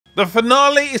The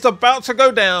finale is about to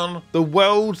go down. The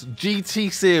World's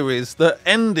GT Series, the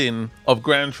ending of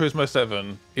Gran Turismo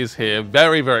 7 is here.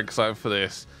 Very, very excited for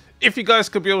this. If you guys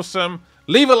could be awesome,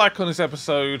 leave a like on this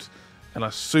episode. And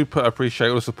I super appreciate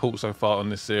all the support so far on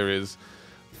this series.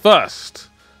 First,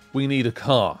 we need a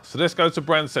car. So let's go to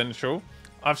Brand Central.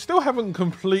 I still haven't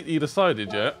completely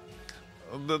decided yet.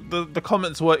 The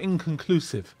comments were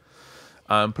inconclusive.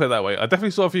 Put it that way. I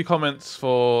definitely saw a few comments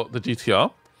for the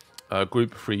GTR.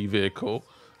 Group 3 vehicle.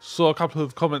 Saw a couple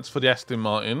of comments for the Aston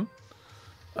Martin.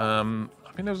 I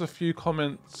think there was a few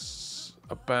comments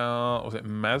about, was it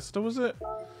Mazda, was it?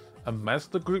 A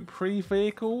Mazda Group 3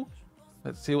 vehicle?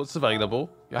 Let's see what's available.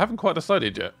 I haven't quite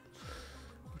decided yet,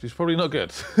 which is probably not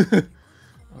good.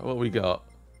 What we got?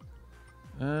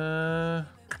 I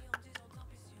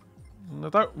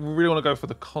don't really want to go for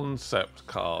the concept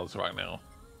cars right now.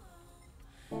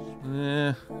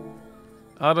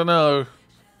 I don't know.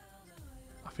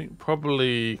 I think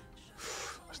probably.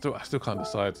 I still can't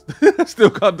decide. I still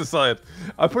can't decide.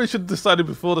 I probably should have decided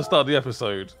before the start of the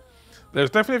episode. There's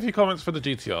definitely a few comments for the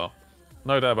GTR.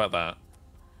 No doubt about that.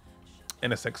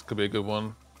 NSX could be a good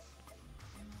one.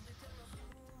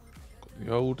 Got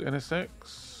the old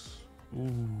NSX. Ooh.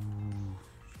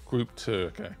 Group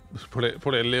 2. Okay. Let's put it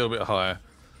a little bit higher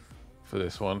for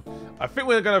this one. I think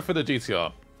we're going to go for the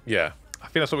GTR. Yeah. I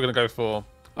think that's what we're going to go for.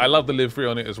 I love the livery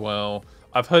on it as well.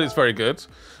 I've heard it's very good.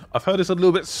 I've heard it's a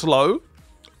little bit slow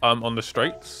on the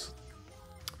straights.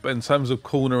 But in terms of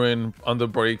cornering, under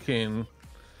braking,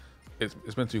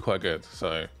 it's meant to be quite good.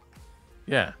 So,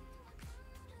 yeah.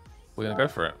 We're going to go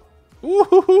for it.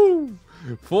 Woohoo!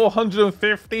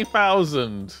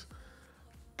 450,000.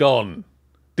 Gone.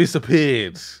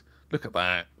 Disappeared. Look at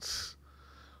that.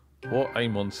 What a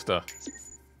monster.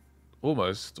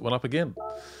 Almost went up again.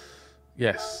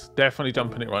 Yes, definitely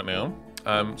jumping it right now.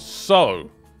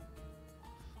 So,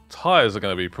 tyres are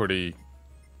going to be pretty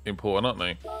important, aren't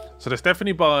they? So let's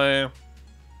definitely buy,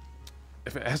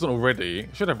 if it hasn't already,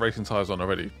 it should have racing tyres on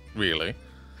already, really.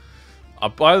 I'll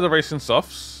buy the racing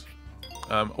softs.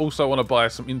 Also, I want to buy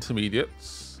some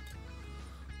intermediates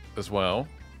as well.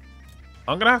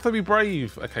 I'm going to have to be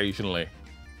brave occasionally,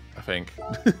 I think.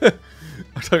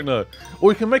 I don't know. Or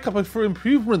we can make up a few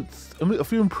improvements.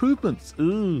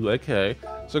 Ooh, okay.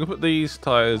 So I can put these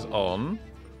tyres on.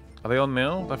 Are they on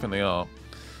now? I think they are.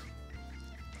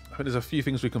 I think there's a few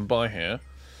things we can buy here.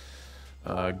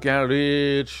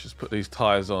 Garage. Let's put these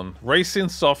tyres on. Racing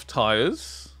soft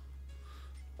tyres.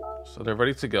 So they're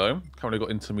ready to go. Currently got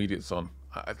intermediates on.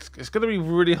 It's going to be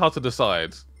really hard to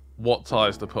decide what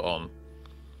tyres to put on.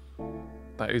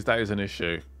 That is an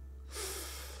issue.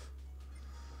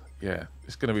 Yeah,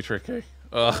 it's going to be tricky.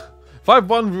 If I have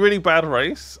one really bad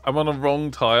race, I'm on a wrong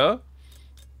tyre,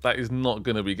 that is not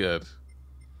going to be good.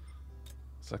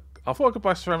 So I thought I could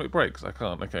buy ceramic brakes. I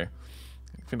can't. Okay.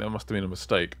 I think that must have been a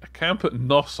mistake. I can put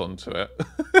NOS onto it.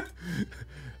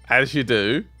 As you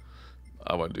do.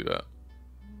 I won't do that.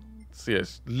 So yeah,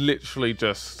 it's literally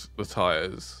just the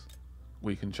tyres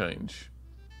we can change.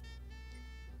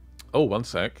 Oh, one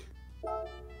sec.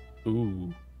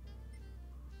 Ooh.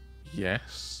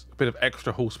 Yes. A bit of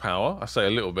extra horsepower. I say a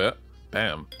little bit.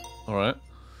 Damn. Alright.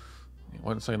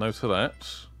 Won't say no to that.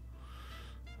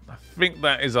 I think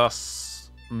that is us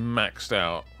maxed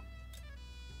out.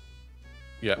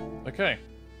 Yeah. Okay.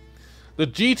 The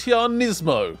GTR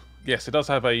Nismo. Yes, it does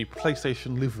have a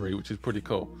PlayStation livery, which is pretty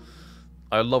cool.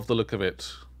 I love the look of it.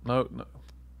 No. Let me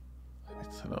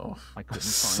turn it off. I couldn't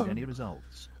find any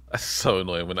results. That's so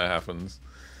annoying when that happens.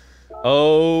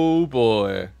 Oh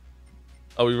boy.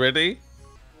 Are we ready?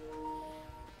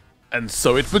 And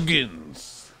so it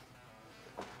begins.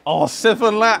 Oh,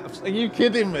 7 laps. Are you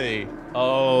kidding me?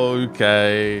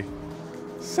 Okay.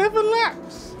 7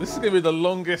 laps. This is going to be the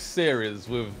longest series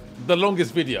with the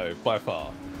longest video by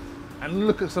far. And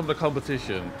look at some of the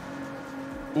competition.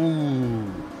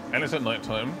 Ooh. And it's at night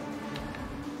time.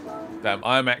 Damn,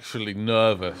 I'm actually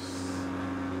nervous.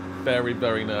 Very,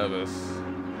 very nervous.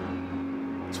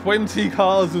 20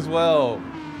 cars as well.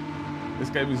 This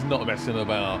game is not messing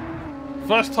about.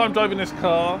 First time driving this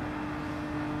car.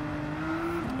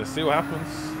 Let's see what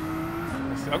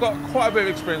happens. I've got quite a bit of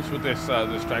experience with this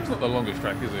this track. It's not the longest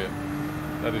track, is it?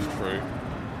 That is true.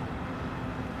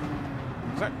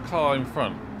 Is that car in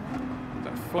front? Is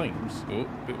that Flames? Oh,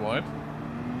 a bit wide.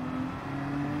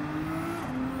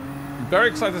 I'm very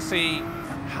excited to see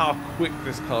how quick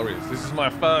this car is. This is my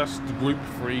first Group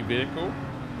 3 vehicle.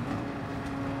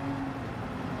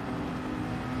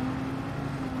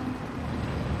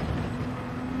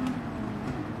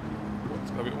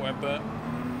 What's a bit wide there?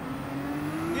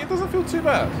 Yeah, it doesn't feel too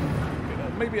bad.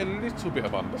 Maybe a little bit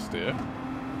of understeer.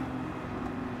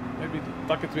 Maybe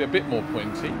like it to be a bit more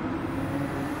pointy.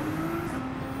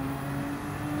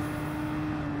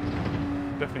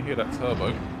 Definitely hear that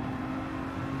turbo.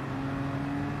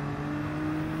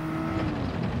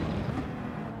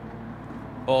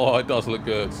 Oh, it does look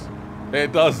good.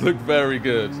 It does look very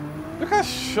good. Look how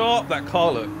sharp that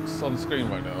car looks on screen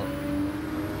right now.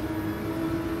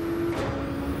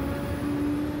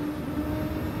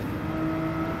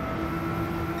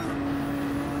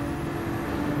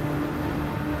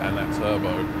 And that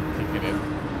turbo kicking in.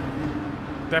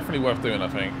 Definitely worth doing, I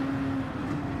think.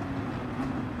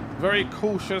 Very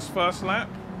cautious first lap.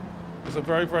 It's a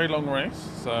very, very long race,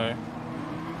 so...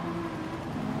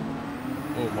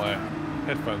 Oh, my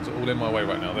headphones are all in my way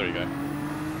right now. There you go.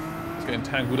 It's getting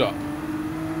tangled up.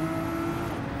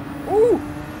 Ooh!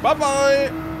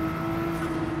 Bye-bye!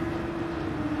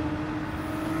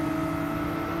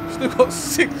 Still got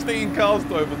 16 cars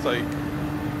to overtake.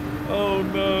 Oh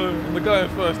no. And the guy in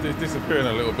first is disappearing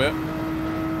a little bit.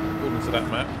 According to that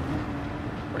map.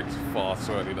 Brakes far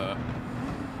too early there.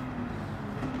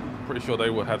 Pretty sure they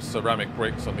will have ceramic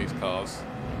brakes on these cars.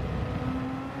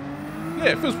 Yeah,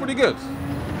 it feels pretty good.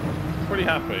 Pretty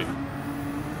happy.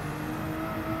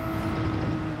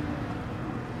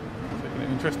 Taking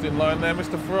an interesting line there,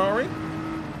 Mr. Ferrari.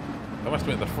 I must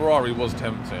admit, the Ferrari was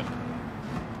tempting.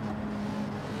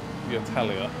 The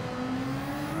Italia.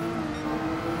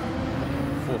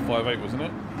 458, wasn't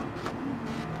it?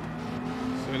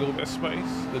 See a little bit of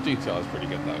space. The GTR is pretty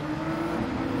good though.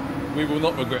 We will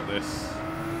not regret this.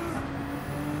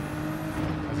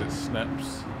 As it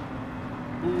snaps.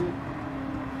 Ooh.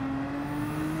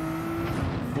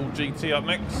 Full GT up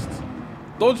next.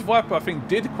 Dodge Viper, I think,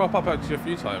 did crop up actually a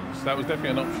few times. That was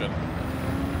definitely an option.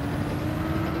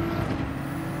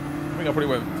 I think I probably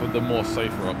went for the more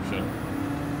safer option.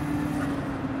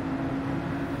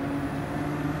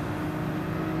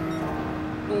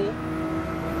 Ooh.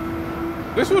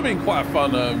 This would have been quite a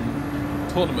fun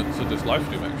tournament to just live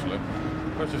stream, actually.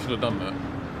 Perhaps I should have done that.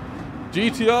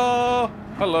 GTR!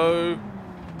 Hello.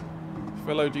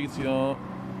 Fellow GTR.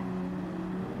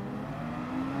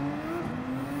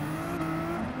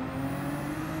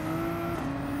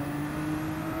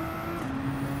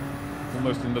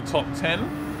 Almost in the top 10.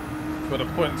 Where the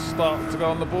points start to go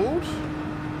on the board.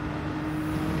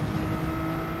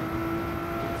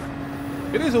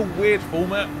 It is a weird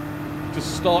format to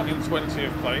start in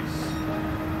 20th place.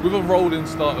 With a rolling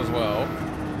start as well.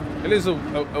 It is a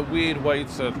weird way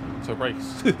to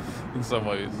race in some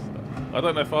ways. I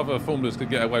don't know if other formulas could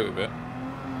get away with it.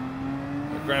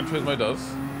 But Gran Turismo does.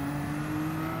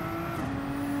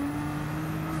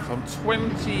 So I'm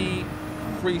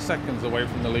 23 seconds away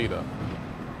from the leader.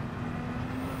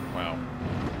 Wow.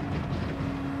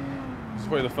 This is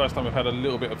probably the first time I've had a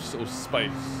little bit of sort of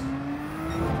space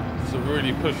to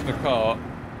really push the car.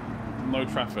 No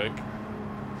traffic.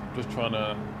 Just trying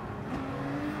to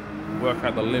work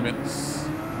out the limits.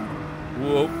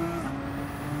 Whoa.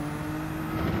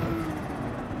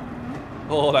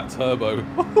 Oh, that turbo.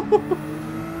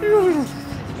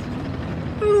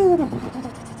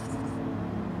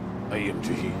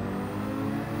 AMG.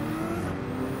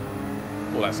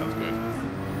 Oh, that sounds good.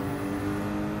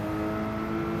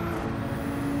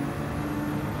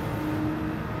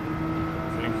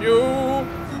 Thank you.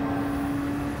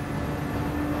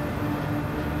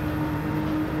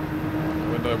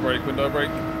 Window brake, window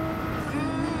brake.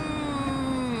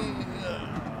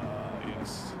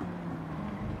 Yes.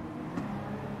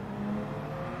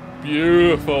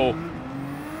 Beautiful.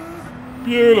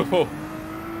 Beautiful.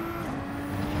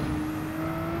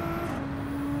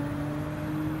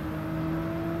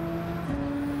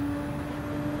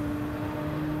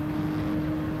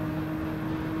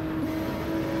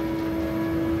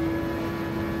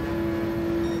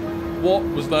 What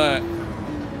was that?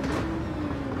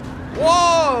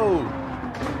 Whoa!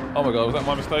 Oh my god, was that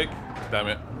my mistake? Damn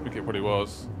it. I think it probably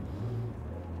was.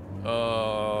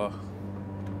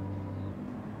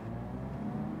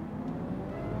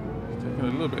 Taking a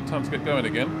little bit of time to get going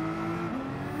again.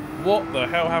 What the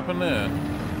hell happened there?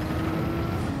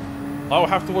 I'll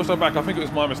have to watch that back. I think it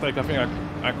was my mistake. I think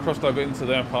I crossed over into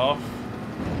their path.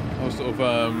 I was sort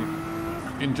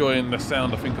of enjoying the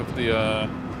sound, I think, of the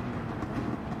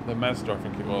Mazda, I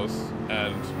think it was.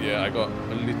 And yeah, I got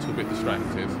a little bit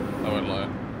distracted. I won't lie.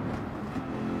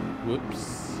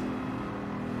 Whoops.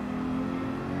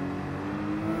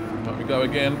 Let me go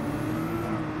again.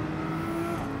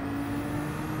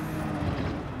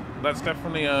 That's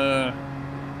definitely going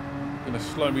to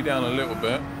slow me down a little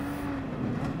bit.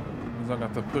 Means I'm going to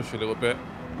have to push a little bit.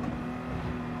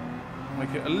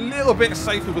 Make it a little bit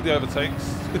safer with the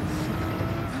overtakes.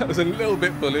 That was a little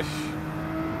bit bullish.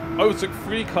 overtook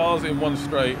 3 cars in one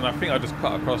straight, and I think I just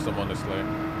cut across them, honestly,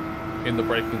 in the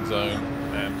braking zone,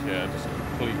 and yeah, just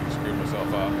completely screwed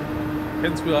myself up.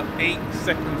 Hence we are 8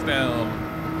 seconds down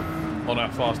on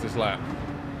our fastest lap.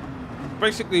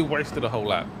 Basically wasted a whole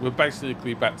lap. We're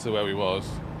basically back to where we was.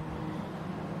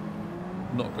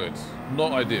 Not good.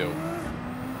 Not ideal.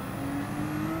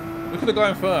 Look at the guy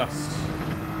in first.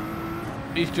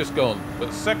 He's just gone.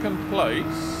 But second place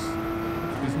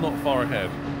is not far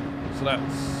ahead. So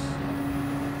that's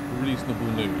reasonable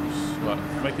news. Right,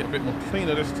 make it a bit more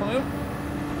cleaner this time.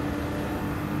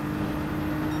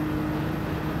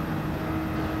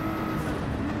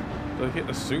 Did I hit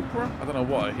the Supra? I don't know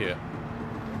what I hit.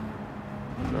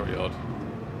 Very odd.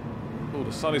 Oh,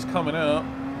 the sun is coming out.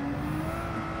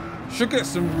 Should get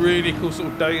some really cool sort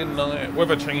of day and night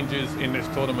weather changes in this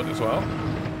tournament as well.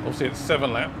 Obviously it's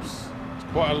 7 laps. It's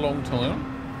quite a long time.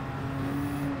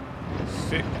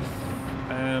 6th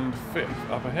and 5th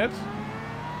up ahead.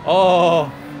 Oh!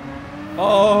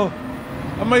 Oh!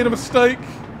 I made a mistake!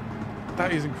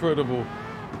 That is incredible.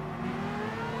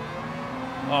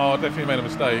 Oh, I definitely made a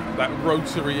mistake. That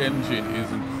rotary engine is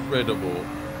incredible.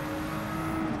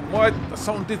 Why?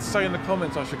 Someone did say in the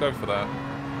comments I should go for that.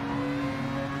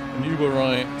 And you were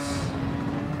right.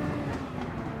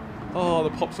 Oh, the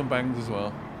pops and bangs as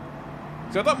well.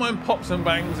 See, I don't mind pops and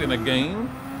bangs in a game,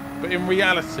 but in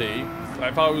reality,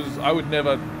 like if I would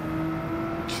never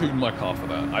tune my car for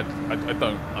that. I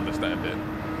don't understand it.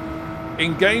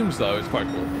 In games, though, it's quite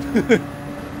cool.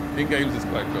 In games, it's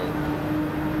quite cool.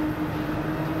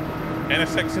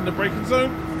 NSX in the braking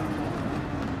zone.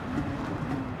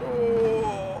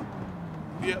 Oh,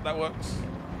 yeah, that works.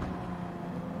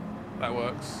 That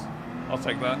works. I'll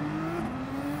take that.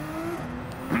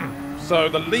 So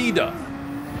the leader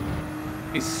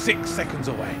is 6 seconds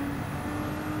away.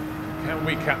 Can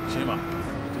we catch him up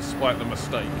despite the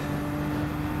mistake?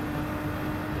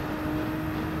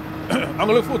 I'm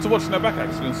gonna look forward to watching that back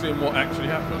actually and seeing what actually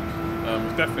happened.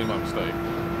 It's definitely my mistake.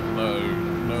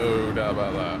 No doubt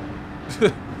about that.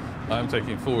 I am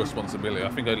taking full responsibility. I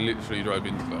think I literally drove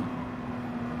into them.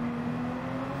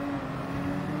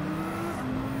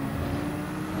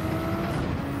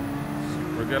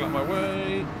 Get out of my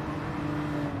way.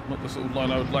 Not the sort of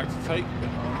line I would like to take, but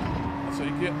I'll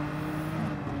take it.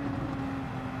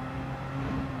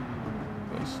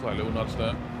 Got a slight little nudge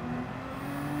there.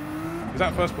 Is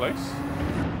that first place?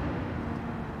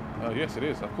 Yes, it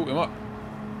is. I've caught him up.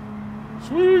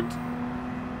 Sweet!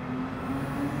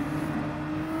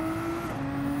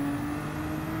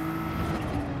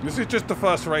 This is just the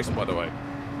first race, by the way.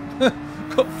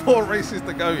 Got 4 races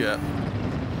to go yet.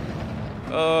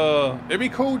 It'd be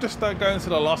cool just go into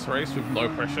the last race with no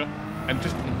pressure and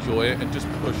just enjoy it and just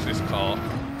push this car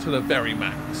to the very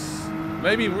max.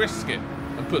 Maybe risk it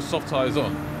and put soft tyres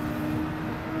on.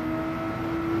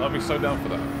 I'd be so down for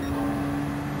that.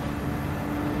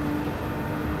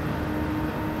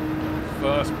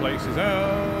 First place is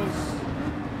ours.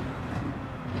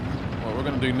 What we're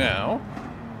going to do now,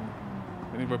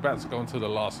 I think we're about to go into the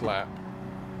last lap.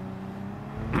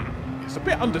 It's a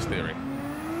bit understeering.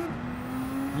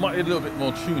 Might need a little bit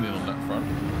more tuning on that front.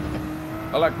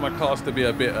 I like my cars to be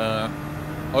a bit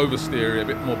oversteery, a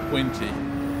bit more pointy.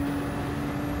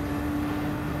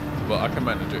 But I can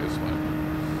manage it, it's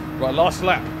fine. Right, last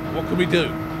lap. What can we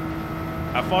do?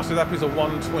 Our fastest lap is a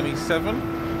 1:27.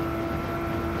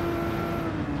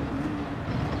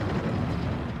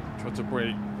 Try to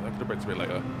brake. I could have braked a bit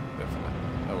later. Definitely.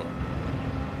 Oh well.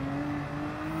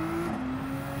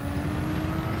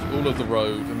 It's all of the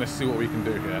road, and let's see what we can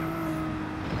do here.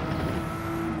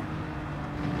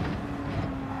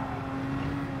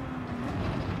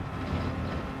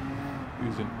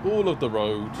 Using all of the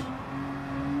road.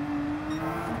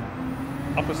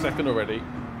 Up a second already.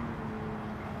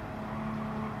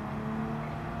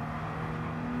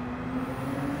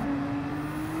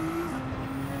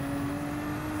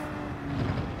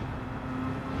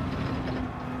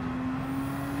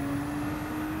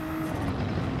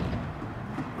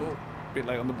 Oh, bit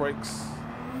late on the brakes.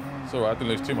 It's alright, I didn't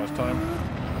lose too much time.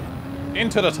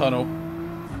 Into the tunnel.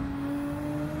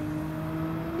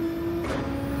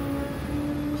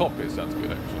 Cockpit sounds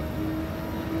good actually.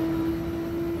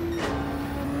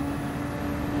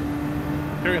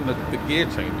 Hearing the gear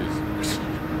changes.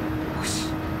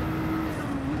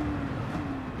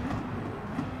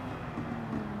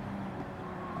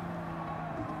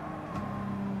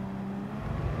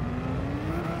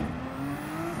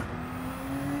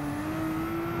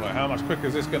 Right, how much quicker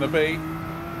is this going to be?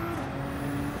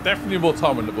 Definitely more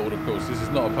time on the board, of course. This is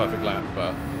not a perfect lap,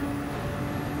 but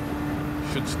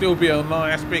should still be a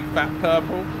nice big fat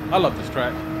purple. I love this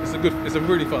track. It's a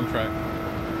really fun track.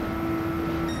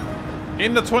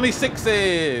 In the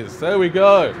 26s. There we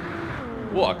go.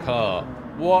 What a car.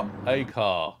 What a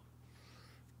car.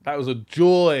 That was a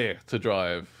joy to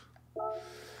drive.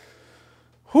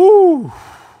 Whew.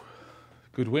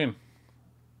 Good win.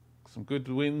 Some good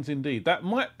wins indeed. That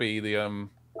might be the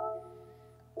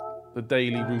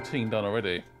daily routine done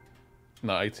already.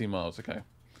 No, 18 miles, okay.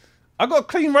 I got a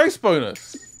clean race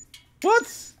bonus.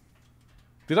 What?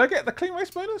 Did I get the clean race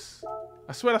bonus?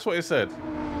 I swear that's what it said.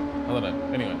 I don't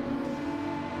know. Anyway.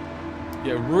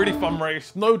 Yeah, really fun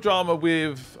race. No drama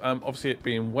with obviously it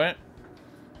being wet.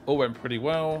 All went pretty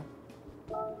well.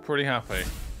 Pretty happy.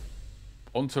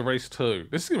 On to race 2.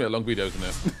 This is going to be a long video, isn't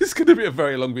it? This is going to be a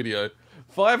very long video.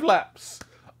 5 laps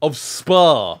of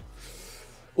Spa.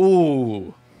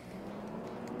 Ooh.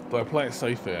 Do I play it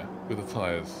safe here with the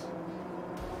tyres?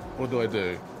 What do I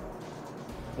do?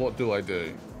 What do I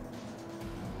do?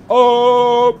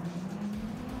 Oh!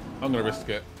 I'm going to risk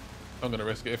it. I'm going to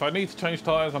risk it. If I need to change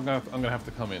tyres, I'm going to have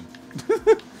to come in.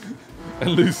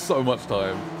 And lose so much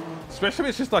time. Especially if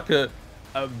it's just like a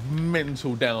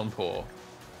mental downpour.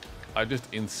 I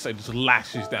just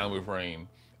lashes down with rain.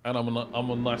 And I'm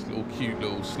on nice little cute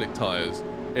little slick tyres.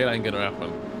 It ain't going to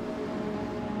happen.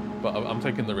 But I'm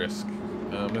taking the risk.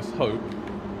 Let's hope.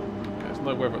 There's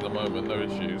no weather at the moment, no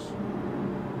issues.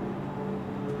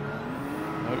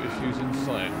 No issues in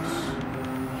sight.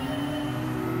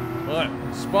 Right,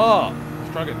 Spa.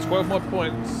 Let's try and get 12 more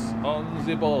points on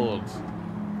the board.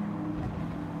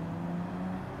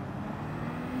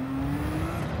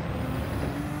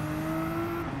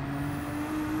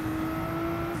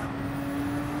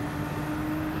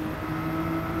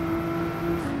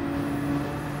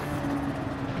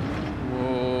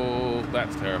 Whoa,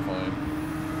 that's terrifying.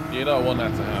 You don't want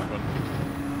that to happen.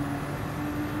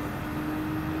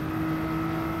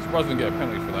 Surprised I didn't get a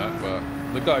penalty for that, but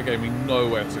the guy gave me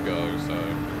nowhere to go, so...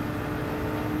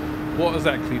 What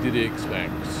exactly did he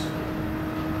expect?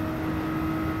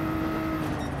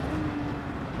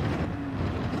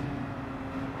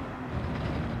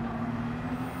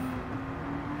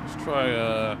 Let's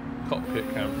try cockpit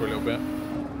cam for a little bit.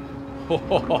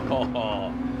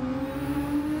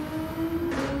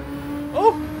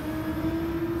 Oh!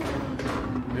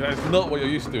 Yeah, that's not what you're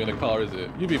used to in a car, is it?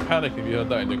 You'd be panicking if you heard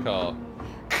that in your car.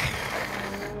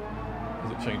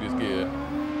 As it changes gear.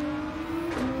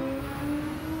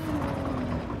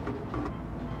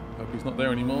 Hope he's not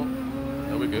there anymore.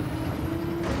 No, we're good.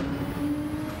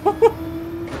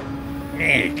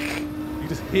 You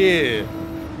just hear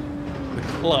the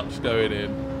clutch going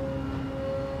in.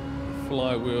 The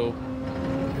flywheel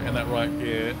getting that right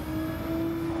gear.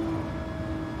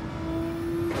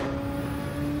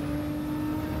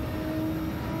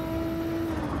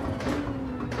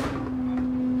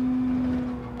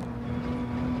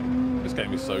 This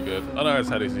game is so good. I know it's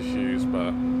had its issues,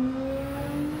 but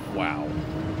wow.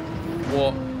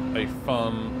 What a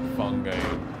fun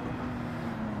game.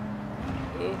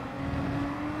 Oh.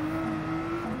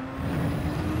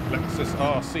 Lexus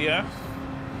RCF.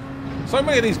 So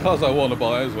many of these cars I want to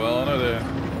buy as well. I know they're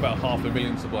about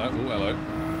 $500,000 to buy. Oh, hello.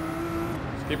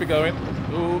 Just keep it going.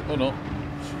 Oh, or not.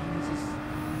 Jesus.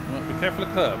 Right, be careful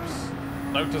of curbs.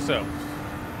 Note to self.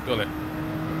 Got it.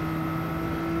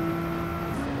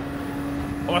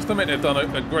 I must admit they've done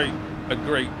a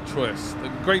great choice,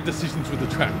 great decisions with the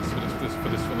tracks for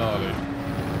this finale.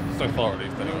 So far, at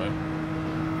least, anyway.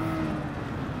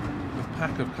 This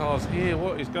pack of cars here.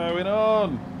 What is going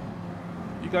on?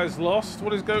 You guys lost?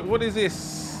 What is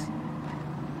this?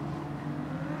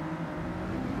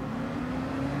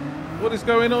 What is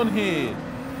going on here?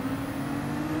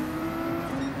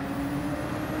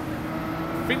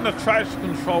 I think the traction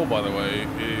control, by the way,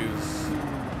 is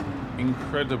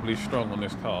incredibly strong on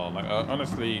this car. Like,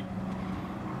 honestly,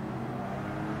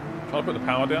 trying to put the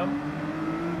power down,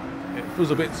 it feels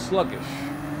a bit sluggish.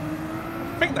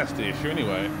 I think that's the issue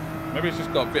anyway. Maybe it's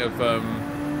just got a bit of,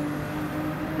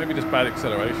 maybe just bad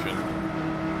acceleration.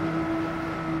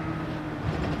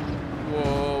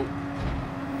 Whoa.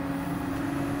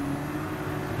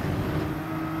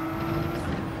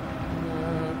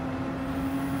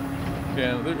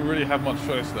 Yeah, I didn't really have much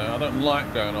choice there. I don't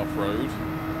like going off-road.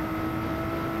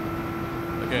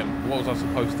 Again, what was I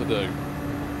supposed to do?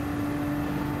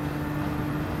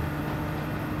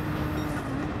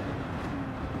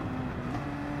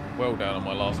 Well down on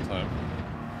my last time.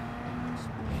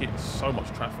 Hit so much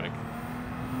traffic.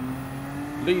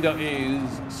 Leader is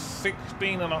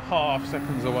 16.5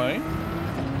 seconds away.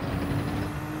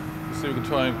 Let's see if we can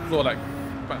try and claw that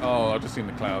back. Oh, I've just seen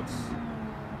the clouds.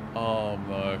 Oh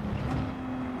no.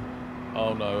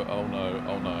 Oh no, oh no,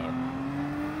 oh no.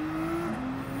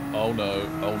 Oh no,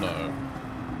 oh no.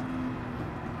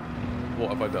 What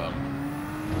have I done?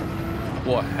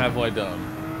 What have I done?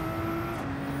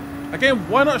 Again,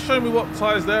 why not show me what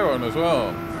tyres they're on as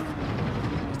well?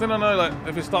 Because then I know, like,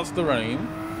 if it starts to rain,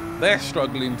 they're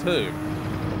struggling too.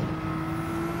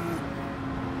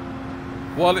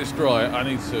 While it's dry, I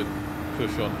need to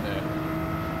push on here.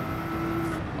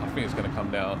 I think it's going to come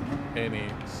down any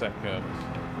second.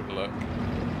 Good look.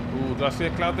 Ooh, did I see a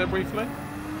cloud there briefly?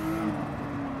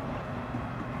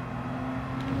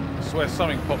 I swear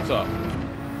something popped up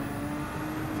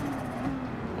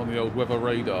on the old weather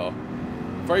radar.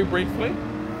 Very briefly.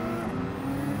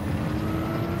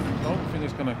 I don't think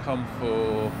it's going to come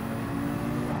for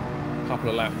a couple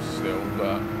of laps still,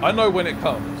 but I know when it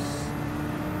comes,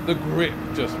 the grip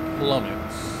just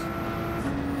plummets.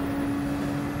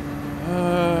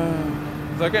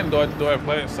 So again, do I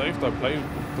play it safe? Do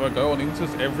I go on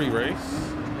Inters every race?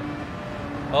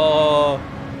 Oh,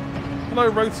 hello,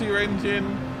 rotor your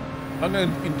engine. I'm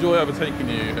going to enjoy overtaking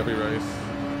you every race.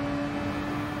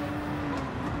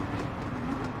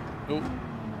 Oh,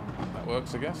 that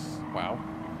works, I guess. Wow.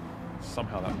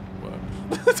 Somehow that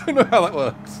works. I don't know how that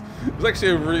works. It was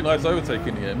actually a really nice overtake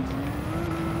in the end.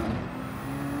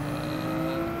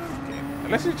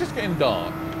 Unless it's just getting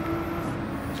dark.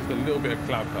 Just a little bit of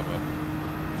cloud cover.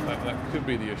 That could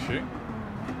be the issue.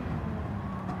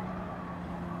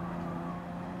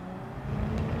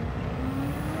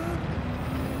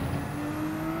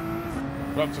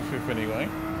 We're up to 5th anyway.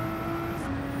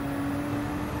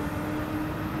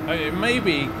 It may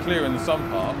be clear in some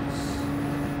parts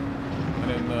and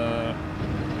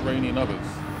then rainy in others.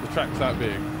 The track's that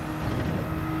big.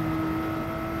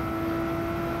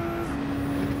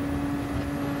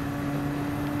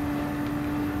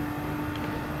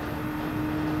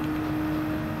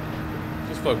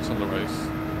 Just focus on the race.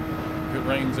 If it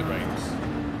rains, it rains.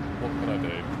 What can I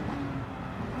do?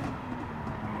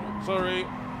 Sorry.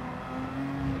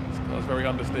 That was very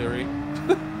understeery.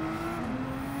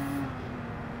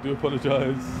 Do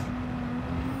apologise.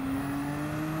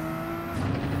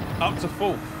 Up to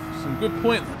 4th. Some good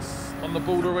points on the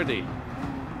board already.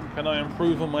 Can I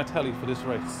improve on my tally for this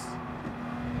race?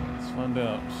 Let's find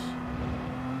out.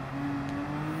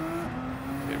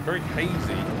 Getting very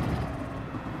hazy.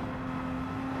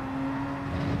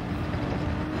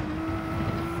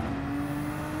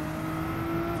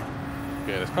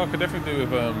 Yeah, this car could definitely do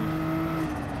with a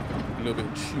little bit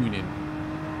of tuning.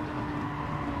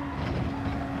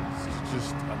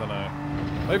 Just, I don't know.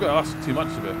 Maybe I ask too much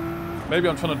of it. Maybe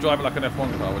I'm trying to drive it like an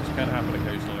F1 car, which can happen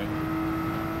occasionally.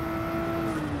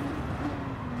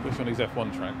 Especially on these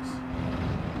F1 tracks.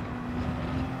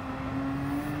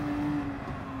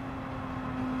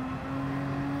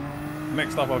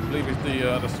 Next up, I believe, is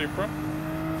the Supra.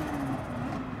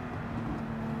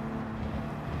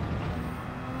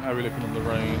 How are we looking on the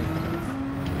rain?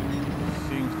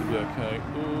 Seems to be okay.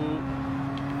 Ooh.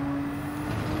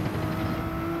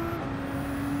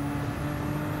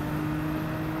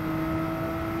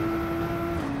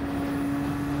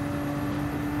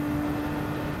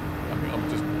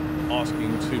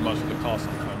 Asking too much of the car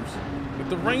sometimes. If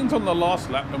the rain's on the last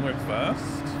lap and we're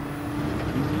first,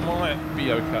 we might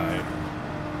be okay.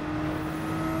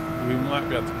 We might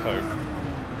be able to cope.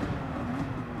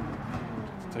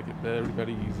 Just take it very,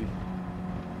 very easy.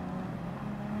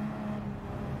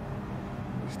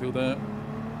 We're still there.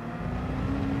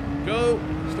 Go!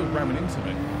 Still ramming into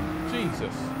me.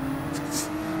 Jesus.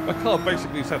 My car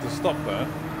basically just had to stop there.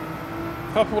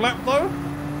 Couple lap though.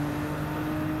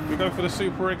 We go for the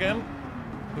Super again.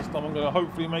 This time I'm going to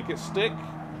hopefully make it stick.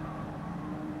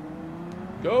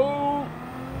 Go!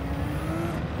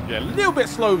 Yeah, a little bit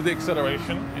slow with the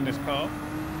acceleration in this car.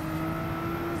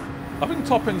 I think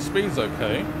top end speed's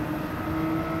okay.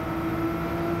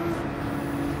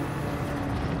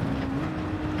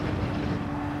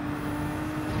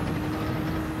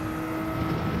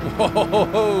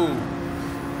 Whoa!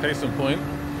 Case in point.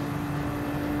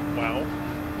 Wow.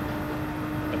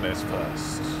 And there's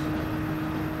first.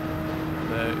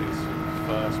 There is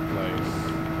first place.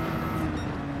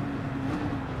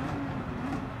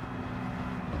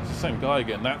 It's the same guy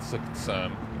again. That's a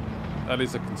concern. That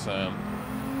is a concern.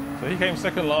 So he came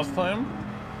second last time.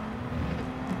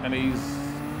 And he's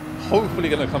hopefully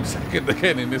going to come second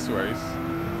again in this race.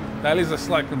 That is a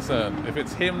slight concern. If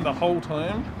it's him the whole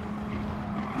time,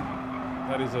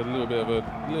 that is a little bit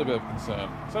of concern.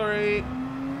 Sorry.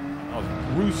 I was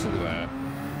brutal there.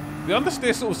 The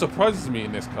understeer sort of surprises me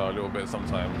in this car a little bit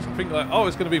sometimes. I think like, oh,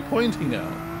 it's going to be pointing now.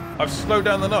 I've slowed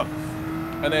down enough.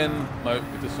 And then, no, it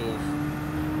just sort of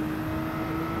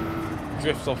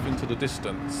drifts off into the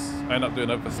distance. I end up doing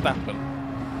a Verstappen.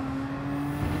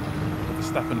 The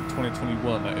Verstappen of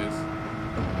 2021, that is.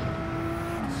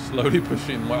 slowly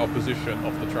pushing my opposition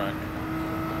off the track.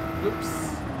 Whoops.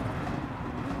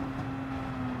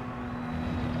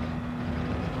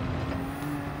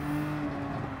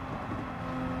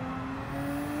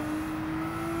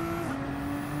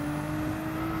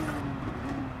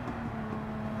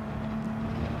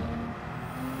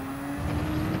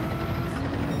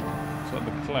 So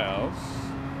the clouds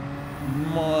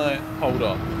might hold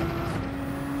up.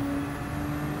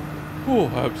 Oh, I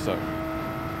hope so.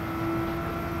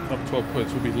 Another 12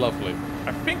 points would be lovely.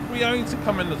 I think we only need to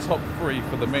come in the top 3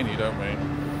 for the menu, don't we?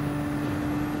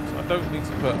 So I don't need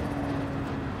to put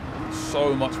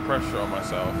so much pressure on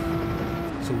myself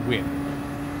to win.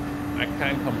 I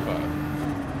can come third.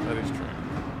 That is true.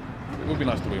 It would be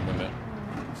nice to win, wouldn't it?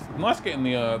 It's nice getting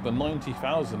the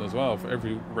 90,000 as well for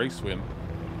every race win.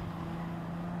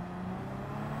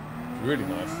 It's really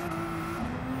nice.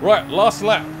 Right, last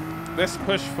lap. Let's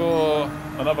push for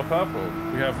another purple.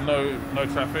 We have no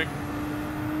traffic,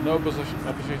 no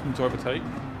opposition to overtake.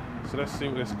 So let's see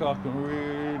what this car can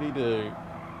really do.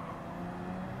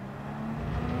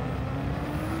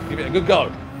 Give it a good go.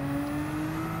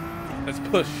 Let's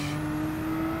push.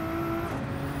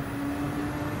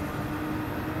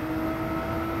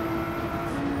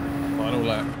 Final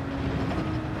lap.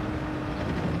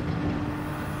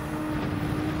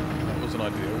 That wasn't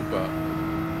ideal, but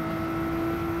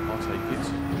I'll take it.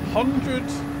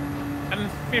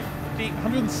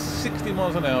 160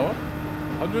 miles an hour,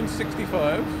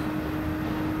 165,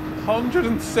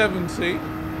 170.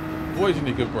 Boys, you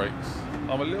need good brakes.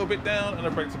 I'm a little bit down and I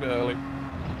braked a bit early.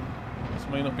 This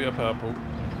may not be a purple.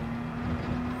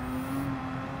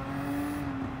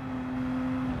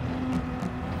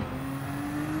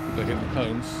 They're hitting the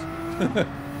cones.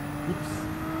 Oops.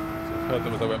 So I've heard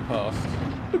them as I went past.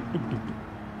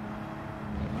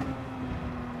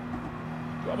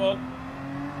 Come on.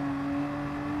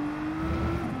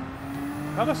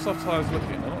 How are the soft tyres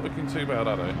looking? They're not looking too bad,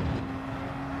 are they?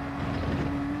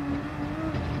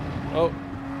 Oh.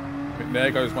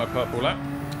 There goes my purple lap.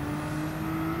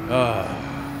 Ah.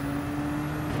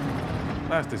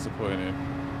 That's disappointing.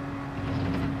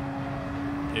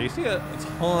 Yeah, you see a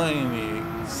tiny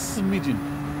smidgen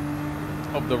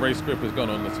of the race grip has gone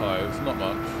on the tyres. Not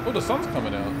much. Oh, the sun's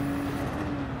coming out.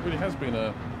 It really has been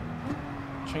a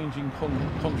changing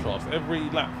contrast. Every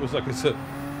lap was like it's a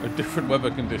different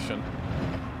weather condition.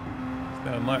 It's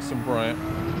now nice and bright.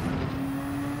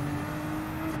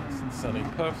 Nice and sunny.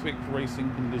 Perfect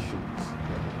racing conditions.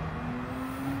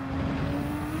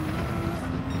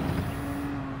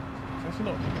 It's actually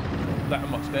not that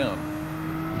much down.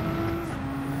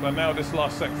 But now this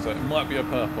last sector, it might be a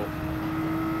purple.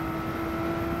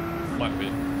 Might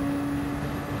be.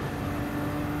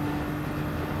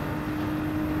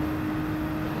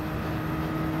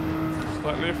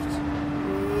 Slight lift.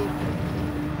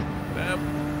 Down.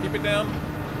 Keep it down.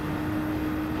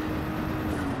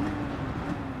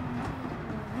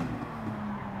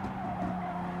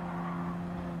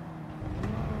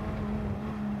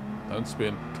 Don't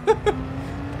spin.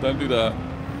 Don't do that.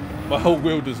 My whole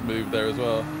wheel just moved there as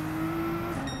well.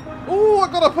 Oh, I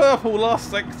got a purple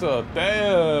last sector.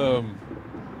 Damn.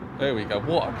 There we go.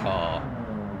 What a car.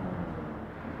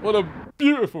 What a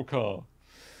beautiful car.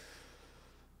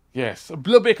 Yes, a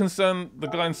little bit concerned the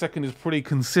guy in second is pretty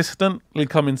consistently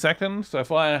coming second. So if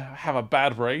I have a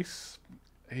bad race,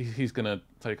 he's going to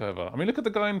take over. I mean, look at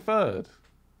the guy in third.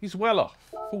 He's well off.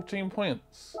 14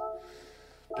 points.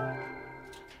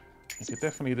 You could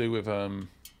definitely do with...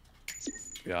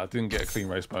 yeah, I didn't get a clean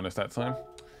race bonus that time.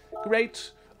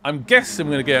 Great. I'm guessing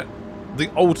I'm going to get the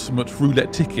ultimate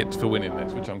roulette ticket for winning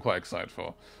this, which I'm quite excited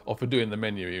for. Or for doing the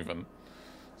menu even.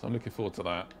 So I'm looking forward to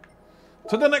that.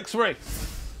 To the next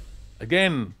race.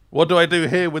 Again, what do I do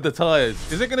here with the tyres?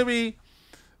 Is the game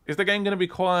going to be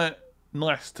quite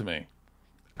nice to me?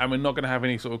 And we're not going to have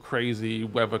any sort of crazy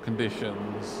weather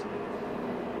conditions?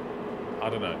 I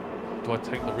don't know. Do I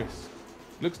take the risk?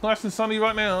 Looks nice and sunny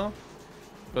right now,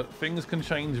 but things can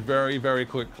change very, very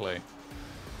quickly.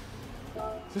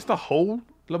 Is this the whole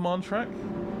Le Mans track?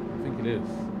 I think it is.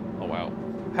 Oh, wow.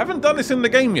 Haven't done this in the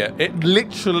game yet. It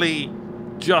literally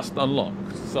just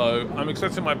unlocked. So I'm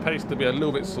expecting my pace to be a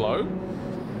little bit slow.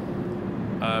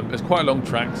 It's quite a long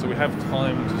track, so we have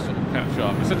time to sort of catch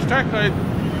up. It's a track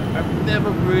I've never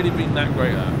really been that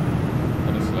great at,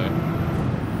 honestly.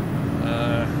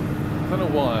 I don't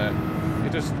know why. I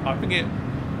think it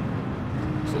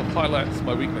sort of highlights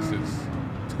my weaknesses.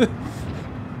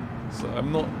 So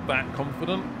I'm not that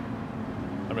confident.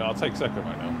 I mean, I'll take second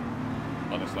right now,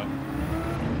 honestly.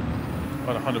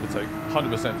 I'd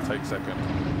 100% take second.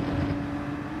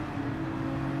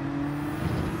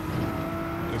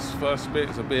 This first bit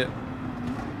is a bit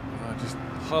just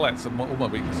highlights all my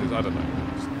weaknesses. I don't know.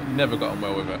 Just never got on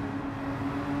well with it.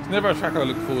 It's never a track I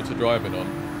look forward to driving on.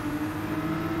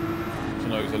 Which I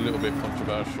know is a little bit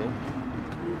controversial.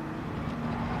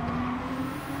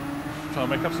 Try and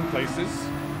make up some places.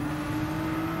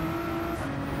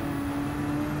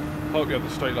 Hope you have the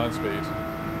straight line speed.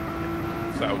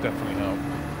 So that will definitely help.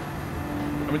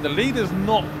 I mean, the leader's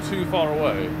not too far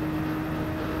away.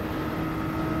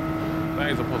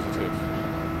 That is a positive.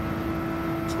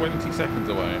 20 seconds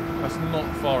away. That's not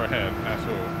far ahead at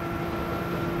all.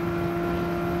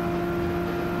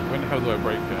 When the hell do I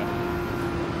brake here?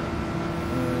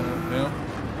 Yeah.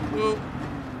 Whoa.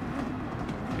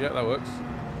 Yeah, that works.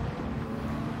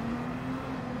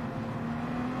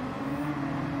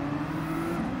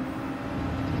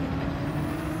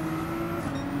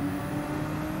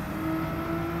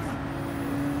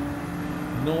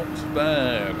 Not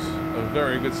bad. A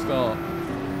very good start.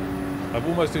 I've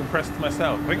almost impressed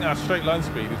myself. I think our straight line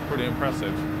speed is pretty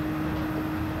impressive.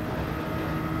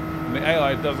 And the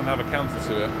AI doesn't have a counter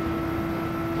to it.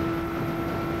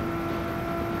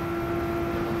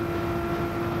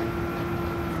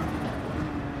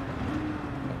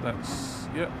 But that's,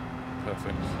 yeah,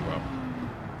 perfect. Well,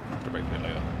 I'll have to break it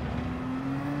later.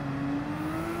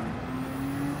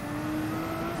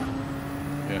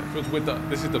 Yeah, it feels weird that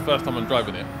this is the first time I'm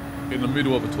driving it in the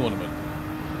middle of a tournament.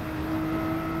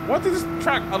 Why did this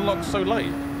track unlock so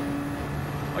late?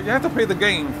 Like, you have to play the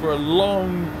game for a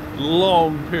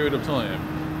long period of time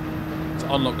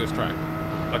to unlock this track.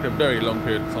 Like a very long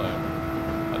period of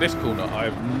time. Like this corner,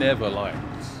 I've never liked.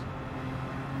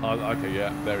 Okay,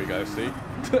 yeah, there we go, see?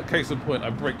 Case in point,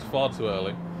 I braked far too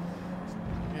early.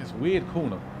 Yeah, it's a weird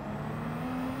corner.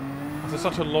 It's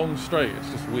such a long straight,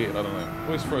 it's just weird, I don't know. It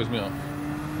always throws me off.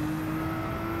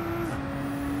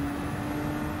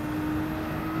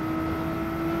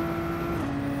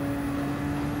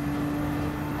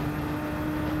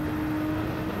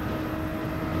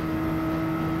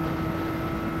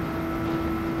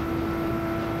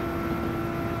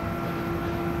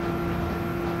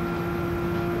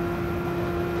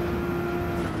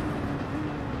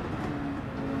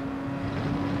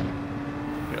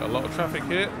 A lot of traffic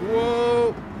here.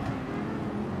 Whoa!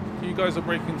 You guys are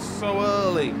braking so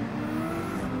early.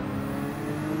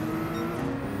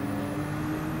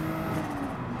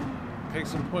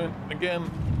 Case in point again.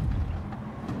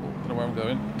 I don't know where I'm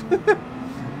going.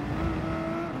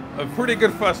 A pretty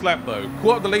good first lap though.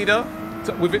 Caught up the leader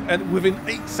within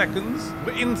 8 seconds.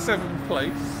 We're in 7th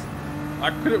place.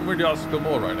 I couldn't really ask for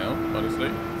more right now,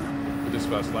 honestly, with this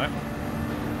first lap.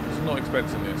 I was not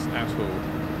expecting this at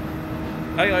all.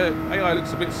 AI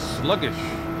looks a bit sluggish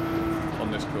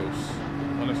on this course,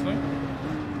 honestly.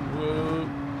 Whoa.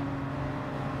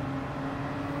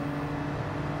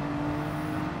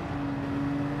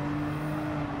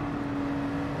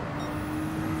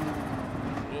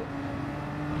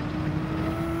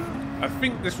 I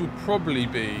think this would probably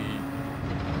be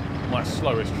my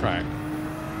slowest track.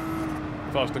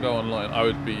 If I was to go online, I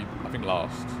would be, I think,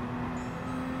 last.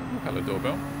 Hello,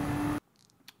 doorbell.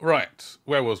 Right,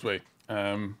 where was we?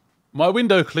 My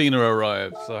window cleaner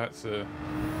arrived, so I had to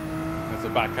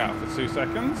back out for 2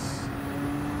 seconds.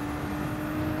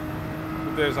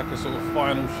 There's like a sort of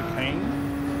final chicane.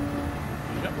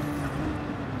 Yep.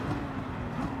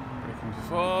 Braking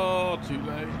far too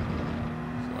late.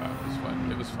 So it was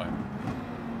fine. It was fine.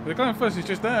 The guy in first is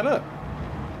just there. Look.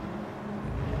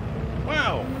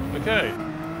 Wow. Okay.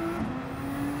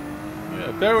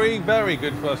 Yeah. Very, very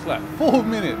good first lap. 4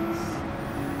 minutes.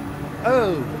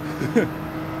 Oh.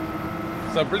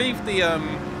 So I believe the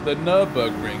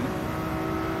Nürburgring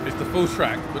is the full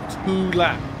track, but 2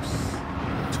 laps.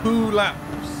 2 laps.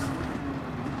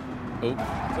 Oh,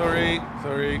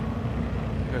 sorry.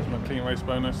 There's my clean race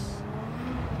bonus.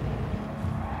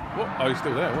 What? Oh, he's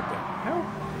still there. What the hell?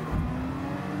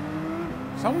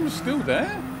 Someone's still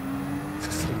there?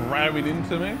 Just ramming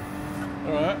into me.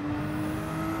 All right.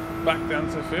 Back down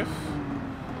to 5th.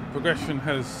 Progression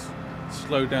has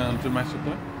slowed down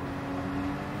dramatically.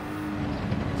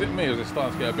 Is it me or is it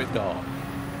starting to get a bit dark?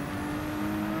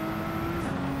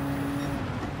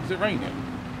 Is it raining?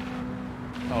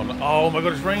 Oh, no. Oh my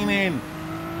god, it's raining!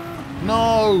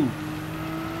 No!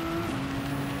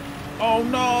 Oh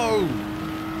no!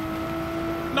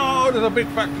 No, there's a big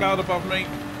fat cloud above me.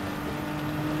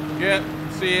 Yeah,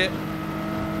 see it.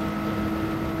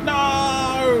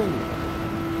 No!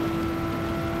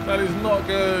 That is not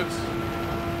good.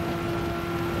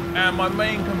 And my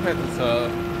main competitor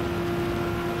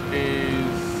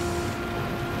is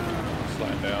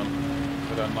slowing down.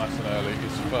 So down nice and early.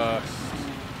 Is first.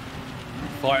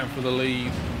 Fighting for the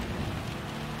lead.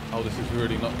 Oh, this is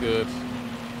really not good.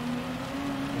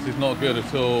 This is not good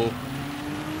at all.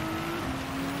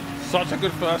 Such a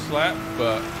good first lap,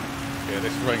 but yeah,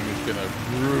 this rain is gonna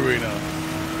ruin us.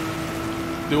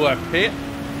 Do I pit?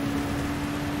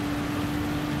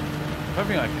 I don't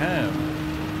think I can.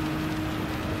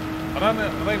 I don't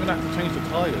even have to change the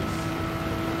tyres.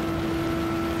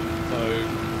 So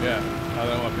yeah, I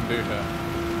don't know what I can do here.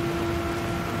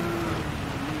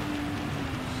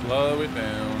 Slow it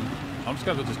down. I'm just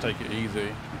going to just take it easy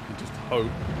and just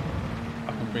hope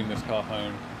I can bring this car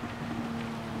home.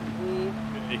 Ooh,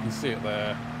 you can see it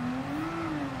there.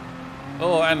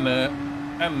 Oh, and there.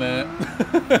 And there.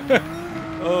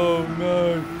 Oh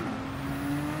no.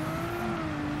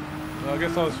 Well, I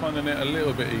guess I was finding it a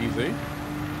little bit easy.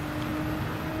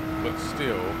 But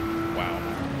still, wow.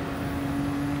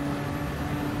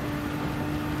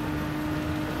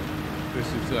 This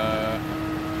is,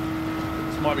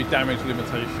 this might be damage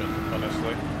limitation,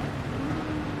 honestly.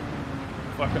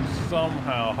 If I can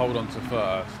somehow hold on to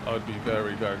first, I would be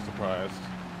very, very surprised.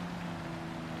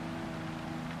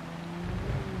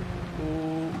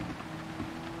 Ooh.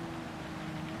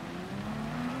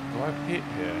 Do I hit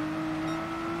here?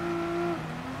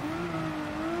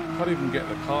 Can't even get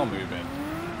the car moving.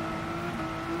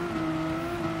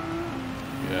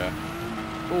 Yeah.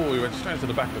 Oh, he went straight to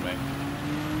the back of me.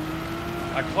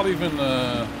 I can't even,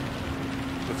 the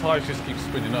tyres just keep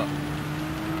spinning up.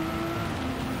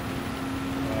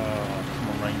 Come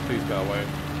on, rain, please go away.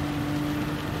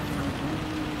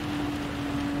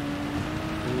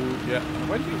 Ooh, yeah.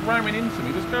 Why do you keep ramming into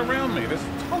me? Just go around me. There's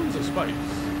tons of space.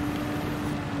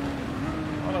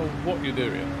 I don't know what you're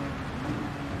doing.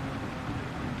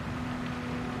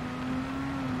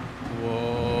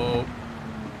 Whoa.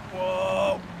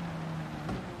 Whoa.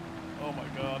 Oh my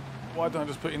god. Why don't I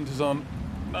just put inters on?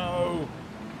 No!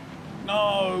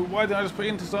 No! Why did I just put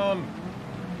inters on?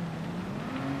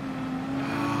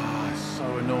 Ah, it's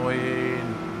so annoying.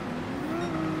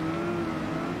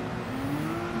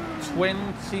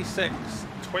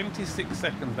 26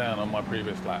 seconds down on my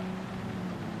previous lap.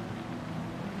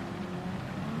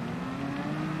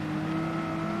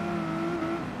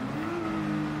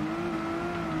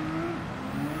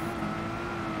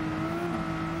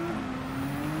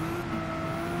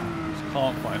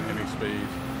 Can't find any speed.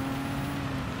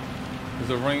 Is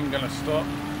the rain going to stop?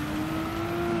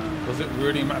 Does it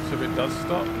really matter if it does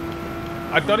stop?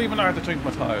 I don't even know how to change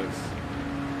my tyres.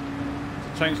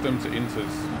 To change them to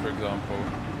inters, for example.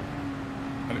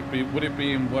 And would it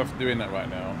be worth doing that right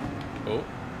now? Oh,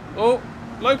 oh,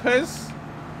 Lopez!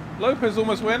 Lopez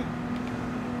almost went.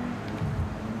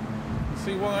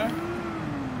 See why?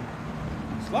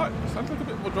 It sounds like a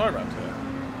bit more dry around here.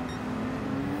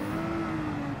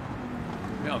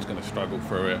 Yeah, I'm just going to struggle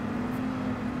through it.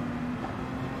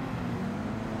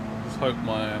 Just hope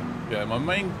my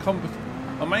main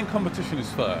competition is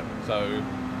third, so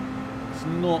it's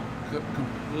not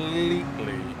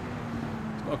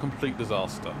a complete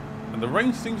disaster. And the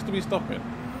rain seems to be stopping,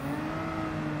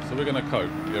 so we're going to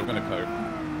cope. Yeah, we're going to cope.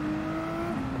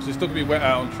 Obviously, it's still going to be wet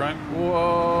out on track.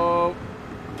 Whoa!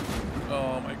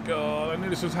 Oh my god! I knew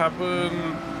this would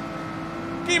happen.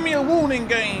 Give me a warning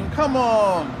game! Come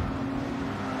on!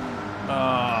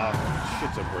 Ah,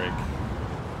 shit's a brick.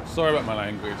 Sorry about my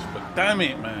language, but damn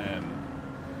it, man.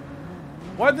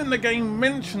 Why didn't the game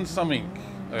mention something?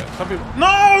 Some people...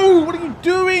 No! What are you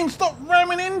doing? Stop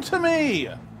ramming into me!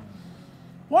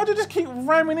 Why do you just keep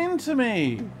ramming into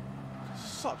me?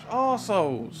 Such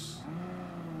arseholes.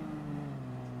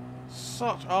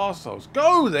 Such arseholes.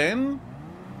 Go then!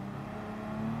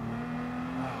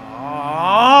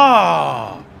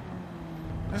 Ah!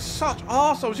 They're such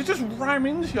arseholes. You just ram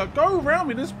into you. Go around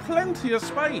me. There's plenty of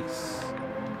space.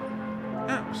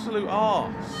 Absolute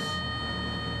arse.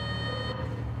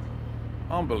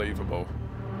 Unbelievable.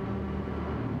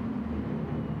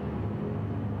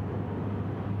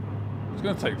 It's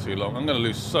going to take too long. I'm going to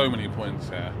lose so many points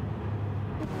here.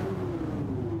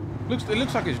 It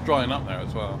looks like it's drying up there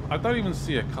as well. I don't even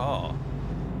see a car.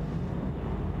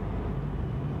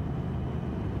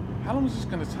 How long is this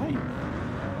going to take?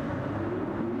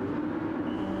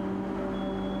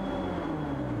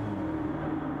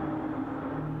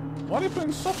 Why are they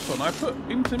putting softs on? I put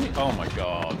into me. Oh my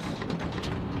god.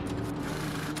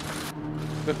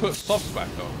 They put softs back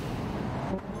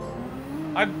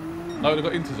on. No, they've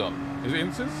got inters on. Is it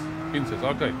inters? Inters,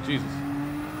 okay, Jesus.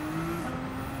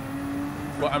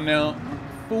 Well, I'm now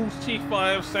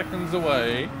 45 seconds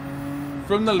away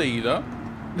from the leader.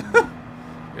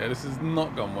 Yeah, this has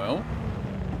not gone well.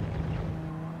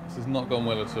 This has not gone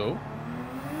well at all.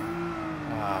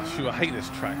 Ah, shoot, I hate this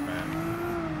track, man.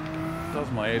 It does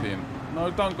my head in. No,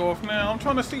 don't go off now. I'm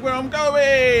trying to see where I'm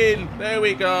going. There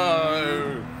we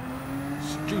go.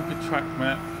 stupid track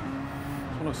map.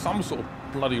 It's one of some sort of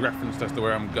bloody reference as to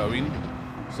where I'm going.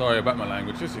 Sorry about my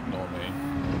language, just ignore me.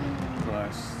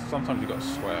 Guys, sometimes you gotta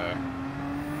swear.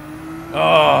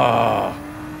 Ah!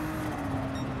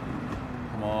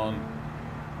 Come on.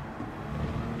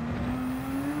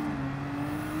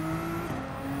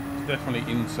 It's definitely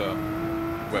into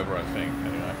weather, I think.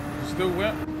 Anyway, still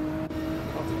wet.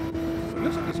 It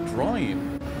looks like it's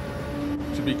drying.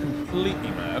 To be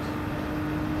completely mad.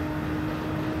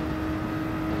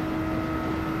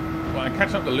 Well, I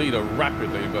catch up the leader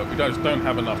rapidly, but we just don't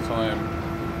have enough time.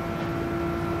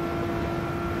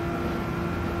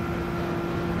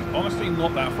 It's honestly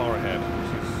not that far ahead,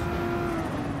 which is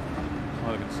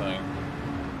kind of insane.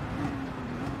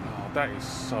 Oh, that is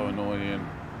so annoying.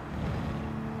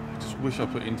 I just wish I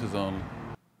put inters on.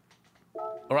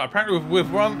 Alright, apparently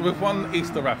we've won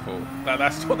Easter raffle.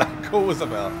 That's what that call was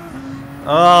about.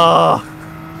 Ah!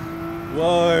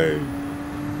 Why?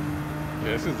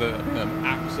 Yeah, this is an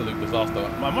absolute disaster.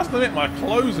 I must admit, my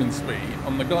closing speed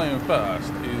on the guy in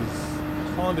first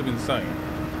is kind of insane.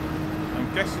 I'm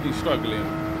guessing he's struggling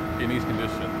in these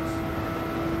conditions.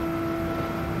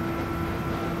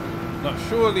 Now,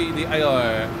 surely the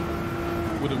AI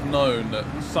would have known that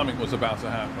something was about to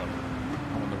happen.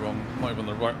 I'm on the wrong, not even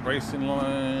the right racing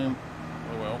line.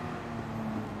 Oh well.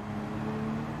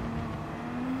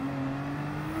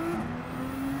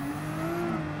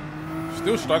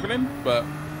 Still struggling, but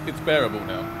it's bearable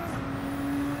now.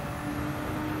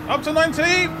 Up to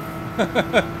 90!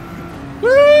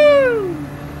 Woo!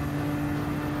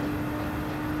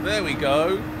 There we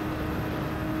go.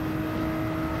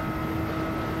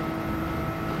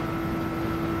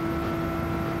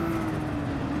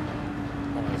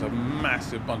 Oh, there's a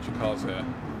massive bunch of cars here.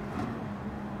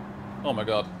 Oh my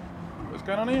god. What's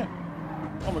going on here?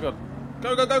 Oh my god.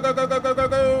 Go, go, go, go, go, go, go, go,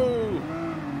 go!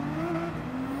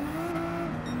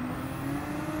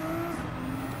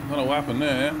 I don't know what happened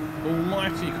there.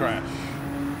 Almighty crash.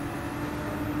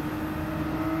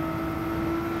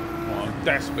 Come on, I'm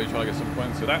desperately trying to get some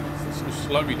points. So that sort of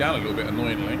slowed me down a little bit,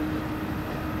 annoyingly.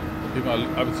 Even though I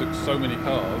overtook so many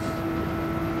cars.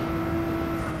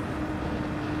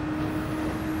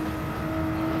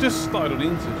 Just started on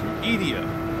inters, you idiot.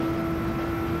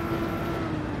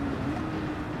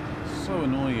 So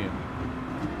annoying.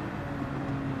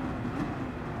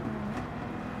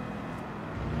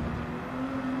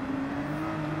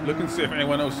 Look and see if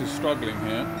anyone else is struggling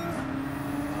here.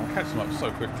 I'll catch them up so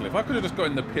quickly. If I could have just got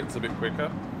in the pits a bit quicker.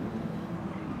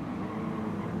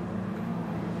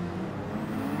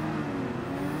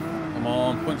 Come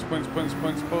on, points, points, points,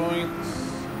 points, points.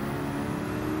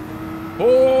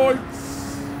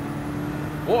 Points!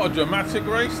 What a dramatic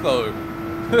race though.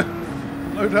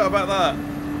 No doubt about that.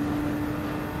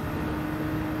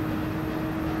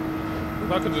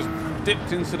 If I could just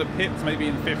dipped into the pits, maybe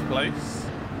in 5th place.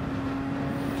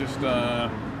 Just,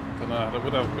 don't know, I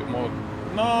would have a bit more.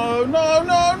 No, no,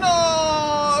 no,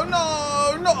 no,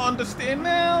 no, not understand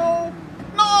now.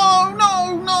 No,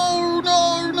 no, no,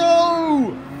 no,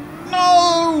 no,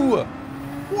 no.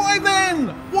 Why then?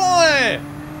 Why?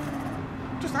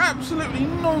 Just absolutely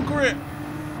no grip.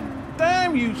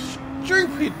 Damn you,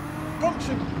 stupid bunch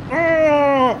of.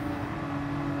 No,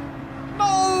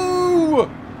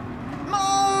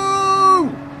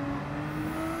 no.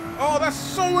 Oh, that's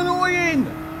so annoying.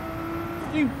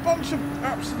 You bunch of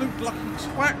absolute lucky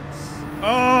twats!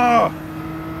 Ah!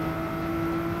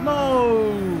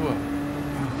 No!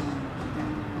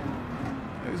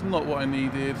 It's not what I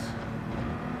needed.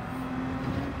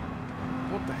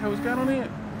 What the hell is going on here?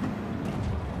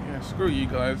 Yeah, screw you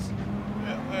guys.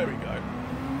 Yeah, there we go.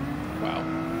 Wow,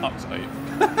 up to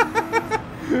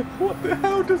 8th. What the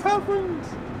hell just happened?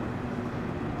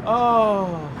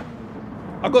 Oh!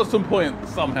 I got some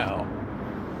points somehow.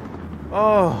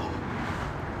 Oh!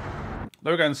 They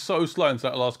were going so slow into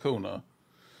that last corner.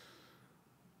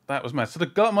 That was mad. So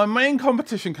my main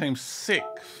competition came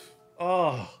 6th.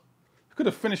 Oh, I could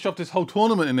have finished off this whole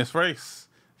tournament in this race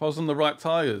if I was on the right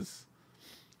tyres.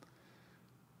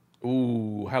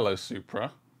 Ooh, hello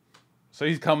Supra. So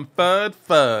he's come third,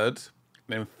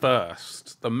 then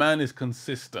first. The man is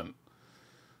consistent.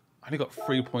 I only got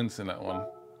 3 points in that one.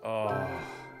 Oh,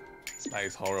 that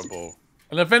is horrible.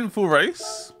 An eventful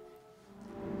race.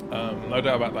 No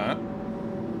doubt about that.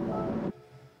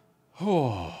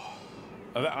 Oh,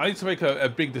 I need to make a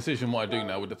big decision what I do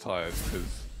now with the tyres,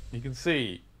 because you can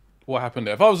see what happened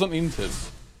there. If I was on inters,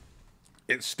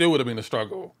 it still would have been a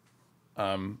struggle.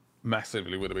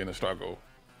 Massively would have been a struggle.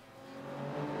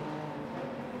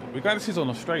 We're going to see this on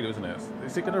Australia, isn't it?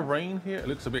 Is it going to rain here? It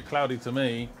looks a bit cloudy to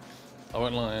me. I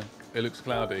won't lie. It looks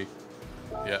cloudy.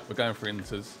 Yeah, we're going for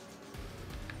inters.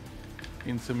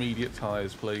 Intermediate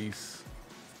tyres, please.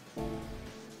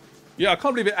 Yeah, I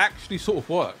can't believe it actually sort of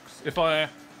works. If I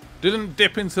didn't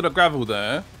dip into the gravel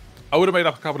there, I would have made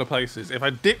up a couple of places. If I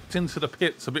dipped into the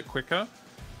pits a bit quicker,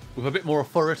 with a bit more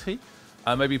authority,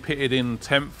 and maybe pitted in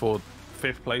 10th or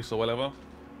 5th place or whatever,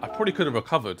 I probably could have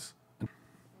recovered.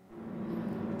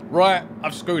 Right,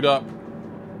 I've screwed up.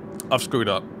 I've screwed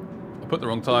up. I put the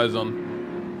wrong tyres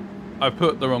on. I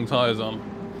put the wrong tyres on.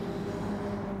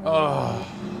 Oh,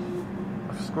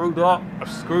 I've screwed up.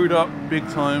 I've screwed up big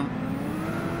time.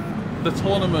 The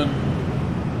tournament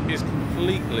is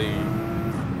completely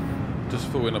just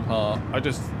falling apart. I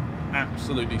just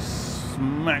absolutely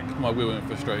smacked my wheel in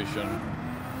frustration.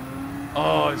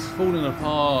 Oh, it's falling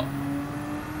apart.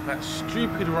 That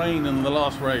stupid rain in the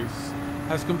last race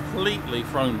has completely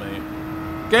thrown me.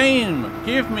 Game,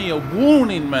 give me a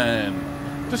warning,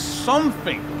 man. Just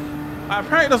something.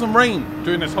 Apparently it doesn't rain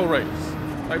during this whole race.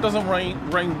 Like, it doesn't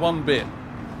rain one bit.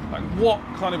 Like, what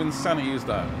kind of insanity is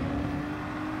that?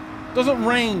 It doesn't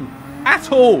rain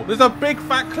at all. There's a big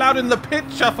fat cloud in the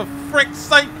picture, for frick's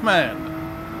sake, man.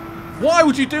 Why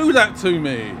would you do that to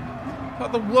me?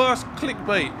 Like the worst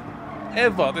clickbait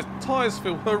ever. The tyres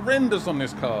feel horrendous on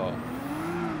this car.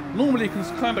 Normally you can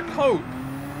kind of cope.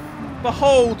 The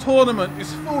whole tournament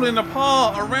is falling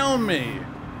apart around me.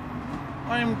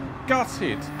 I am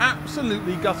gutted,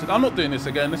 absolutely gutted. I'm not doing this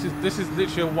again. This is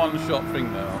literally a one-shot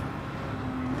thing now.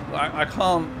 I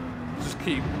can't just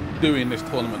keep doing this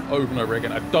tournament over and over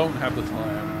again. I don't have the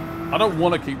time. I don't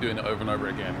want to keep doing it over and over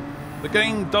again. The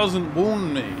game doesn't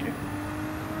warn me.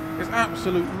 It's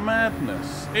absolute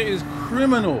madness. It is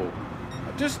criminal.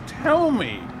 Just tell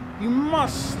me. You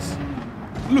must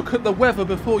look at the weather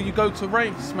before you go to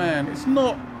race, man. It's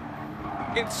not...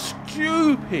 It's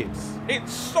stupid.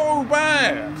 It's so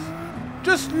bad.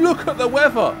 Just look at the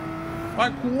weather.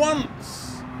 Like, once.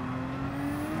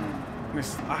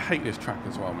 I hate this track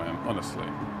as well, man. Honestly.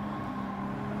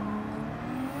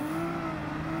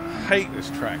 I hate this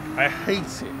track. I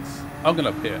hate it. I'm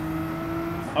going to pit.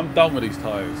 I'm done with these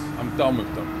tyres. I'm done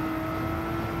with them.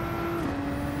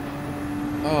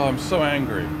 Oh, I'm so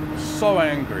angry. So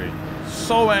angry.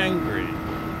 So angry.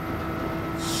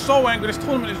 So angry. This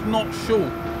tournament is not short.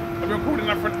 I've been recording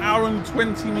that for an hour and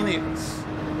 20 minutes.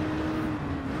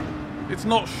 It's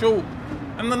not short.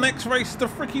 And the next race is the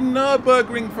freaking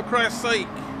Nürburgring, for Christ's sake.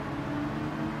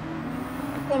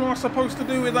 What am I supposed to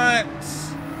do with that?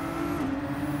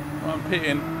 I'm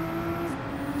pitting.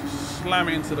 Just slam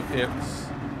it into the pits.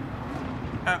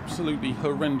 Absolutely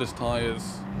horrendous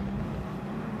tyres.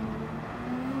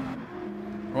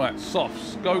 Right,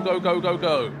 softs. Go, go, go, go,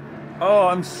 go. Oh,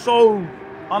 I'm so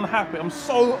unhappy. I'm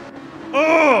so...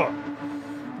 Ugh!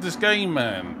 This game,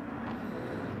 man.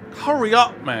 Hurry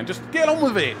up, man. Just get on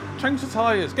with it. Change the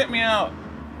tyres. Get me out.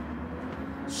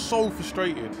 So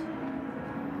frustrated.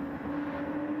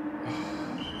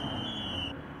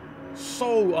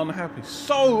 So unhappy.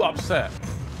 So upset.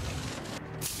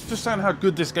 Just saying how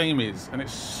good this game is. And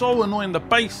it's so annoying. The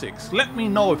basics. Let me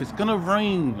know if it's going to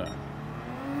rain.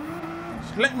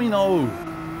 Just let me know.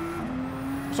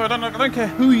 So I don't care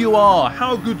who you are,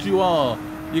 how good you are.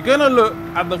 You're going to look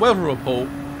at the weather report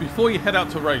before you head out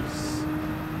to race.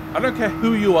 I don't care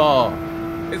who you are.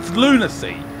 It's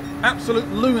lunacy. Absolute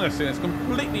lunacy. It's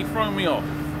completely thrown me off.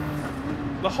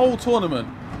 The whole tournament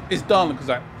is done because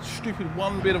that stupid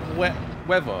one bit of wet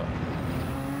weather.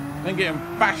 And getting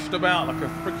bashed about like a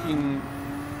freaking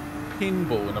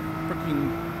pinball in a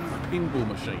freaking pinball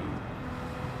machine.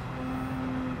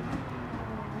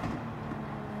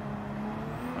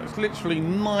 It's literally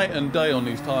night and day on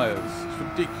these tyres. It's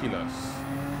ridiculous.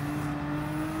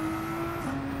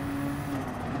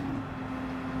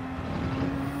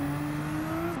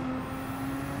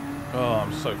 Oh,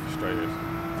 I'm so frustrated.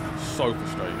 So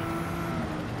frustrated.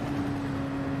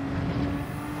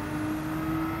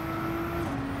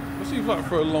 What seems like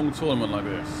for a long tournament like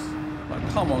this? Like,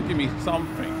 come on, give me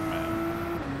something,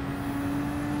 man.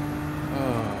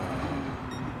 Oh.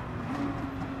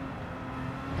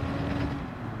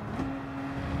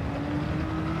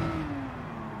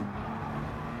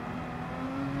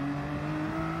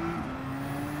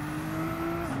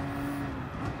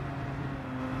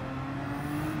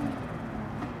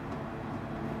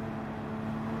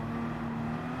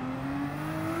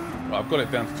 I've got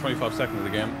it down to 25 seconds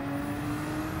again.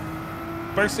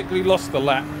 Basically lost the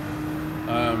lap,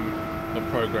 the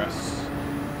progress.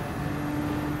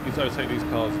 You overtake these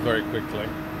cars very quickly.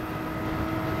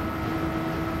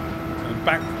 And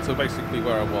back to basically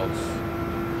where I was.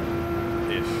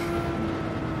 Ish.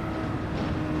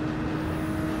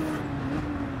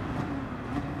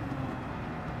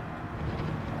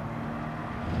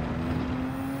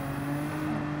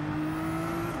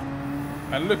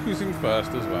 And look who's in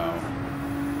first as well.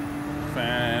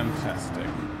 Fantastic.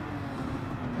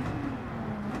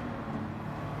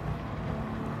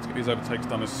 Let's get these overtakes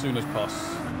done as soon as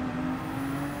possible.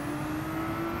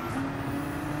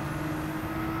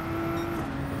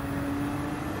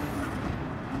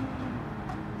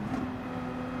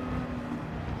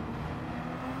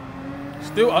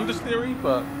 Still understeery,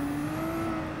 but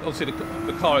obviously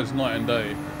the car is night and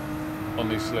day on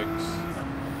these slicks.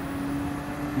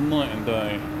 Night and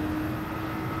day.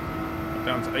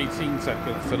 Down to 18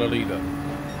 seconds to the leader.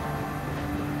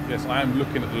 Yes, I am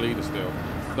looking at the leader still.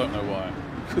 Don't know why,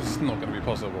 because it's not going to be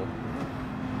possible.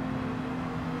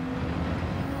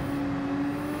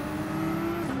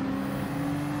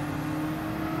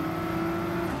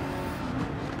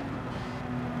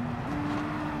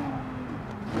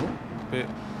 A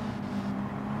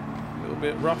little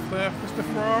bit rough there, Mr.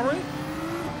 Ferrari.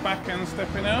 Back end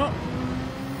stepping out.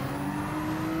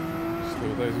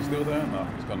 Still there? Is he still there? No,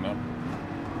 he's gone now.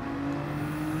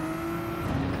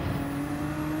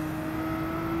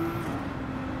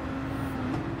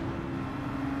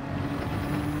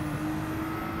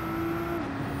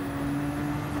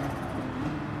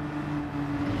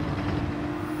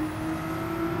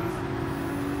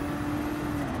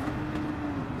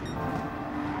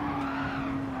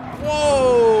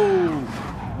 Whoa!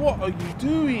 What are you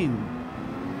doing?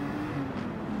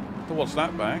 To watch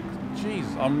that back? Jeez,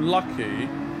 I'm lucky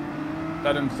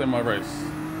that didn't end my race.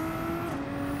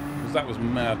 Because that was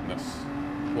madness,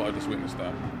 what I just witnessed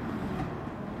there.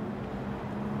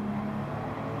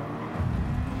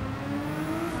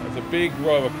 There's a big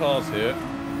row of cars here.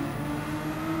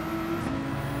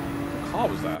 What car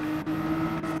was that?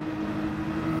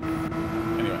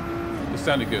 Anyway, it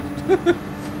sounded good.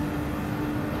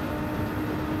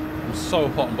 I'm so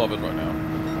hot and bothered right now.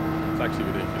 It's actually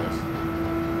ridiculous.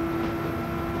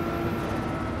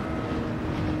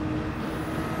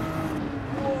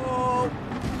 Whoa!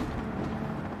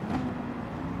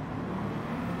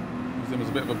 Gives them as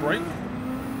a bit of a break.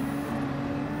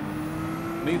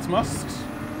 Needs must.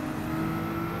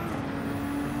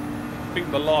 I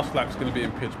think the last lap's going to be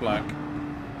in pitch black.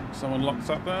 Someone locks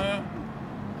up there.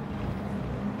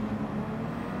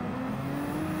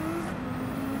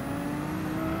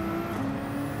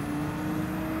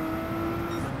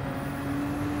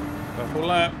 Purple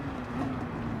lap.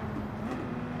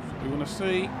 That's what we want to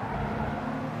see.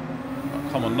 Oh,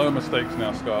 come on, no mistakes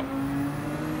now, Scott.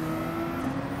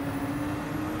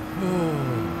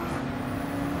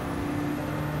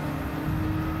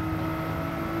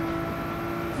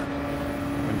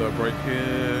 Window brake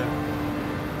here.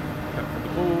 Cut for the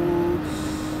boards.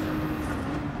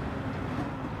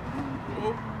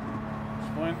 Oh, it's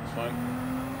fine, it's fine.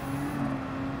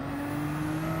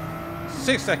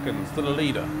 6 seconds to the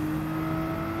leader.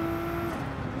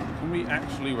 Can we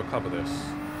actually recover this?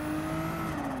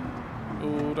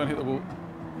 Oh, don't hit the wall.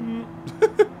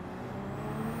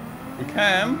 We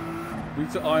can. We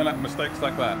need to iron out mistakes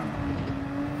like that.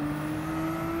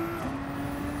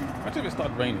 Imagine if it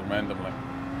started raining randomly.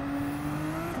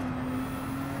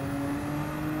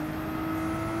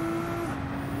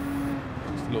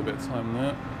 Just a little bit of time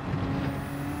there.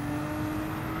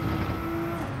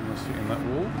 Let's shoot in that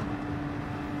wall.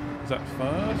 Is that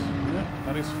third? Yeah,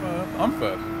 that is third. I'm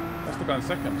third. That's the guy in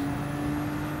second.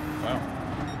 Wow.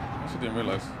 I actually didn't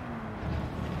realise.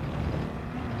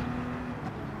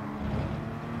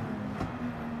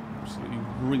 Absolutely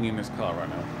ringing this car right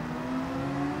now.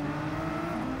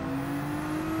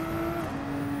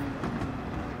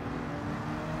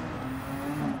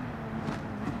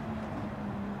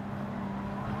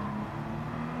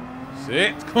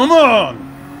 Sit. Come on!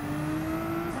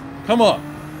 Come on!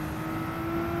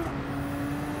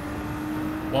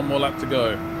 One more lap to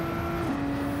go.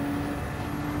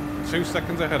 2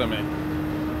 seconds ahead of me.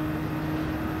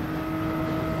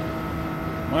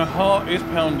 My heart is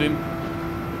pounding.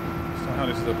 Somehow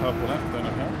this is a purple lap, don't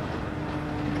know how.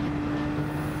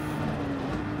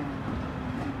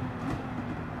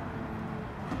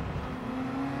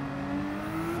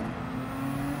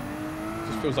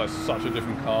 Just feels like such a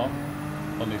different car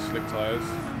on these slick tyres.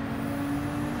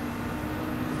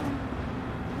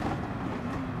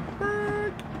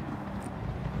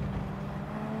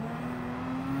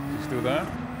 Still there? I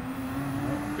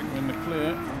think we're in the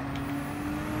clear.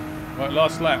 Right,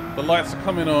 last lap. The lights are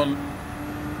coming on.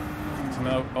 So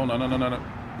now, oh no.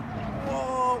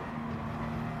 Whoa!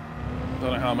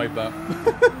 Don't know how I made that.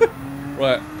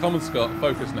 Right, come on, Scott.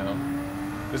 Focus now.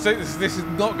 This is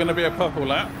not going to be a purple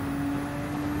lap,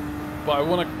 but I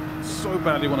want to so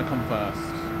badly want to come fast.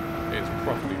 It's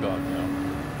properly dark now.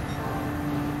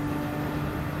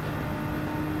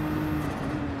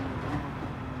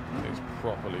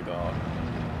 properly dark.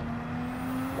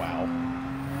 Wow.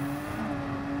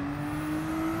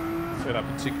 I'd say that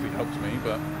particularly helped me,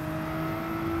 but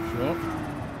sure.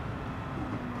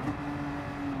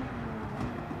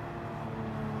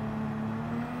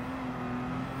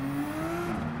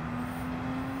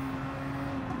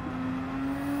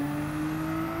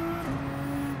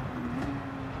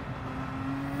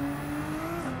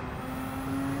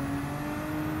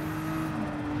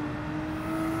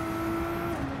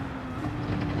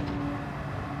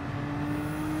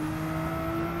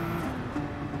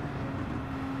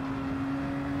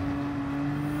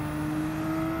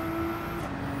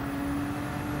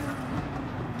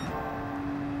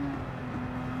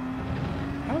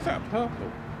 How's that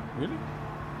purple? Really?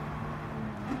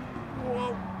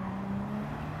 Whoa.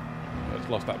 I just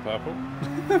lost that purple.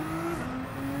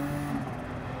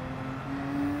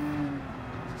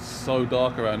 So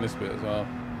dark around this bit as well.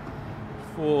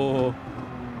 Four.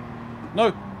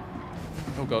 No!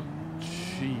 Oh god.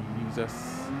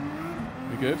 Jesus.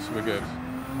 We good? We're good.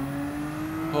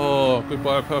 Oh,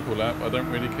 goodbye purple lap. I don't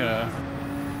really care.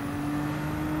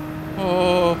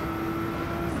 Oh.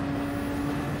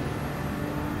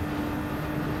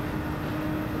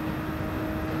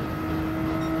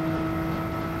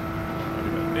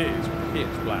 It is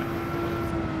pitch black.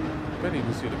 I barely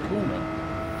even see the corner.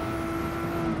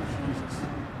 Jesus.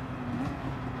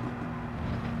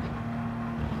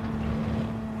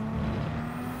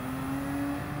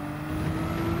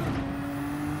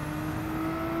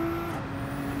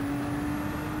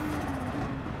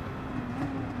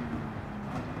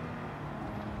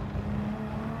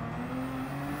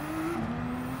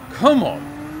 Come on!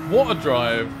 What a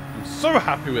drive! I'm so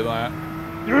happy with that.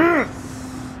 Yes!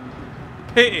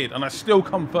 Pitted, and I still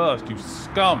come first, you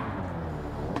scum.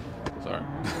 Sorry.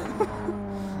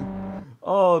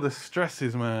 Oh, the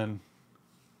stresses, man.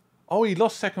 Oh, he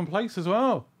lost second place as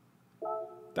well.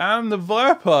 Damn the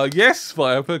Viper. Yes,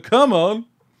 Viper, come on.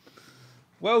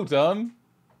 Well done.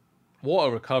 What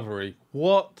a recovery.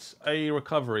 What a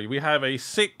recovery. We have a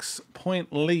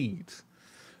 6-point lead.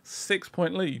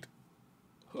 6-point lead.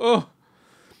 Oh.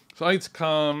 So I need to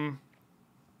come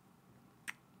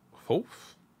fourth.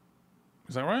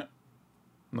 Is that right?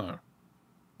 No.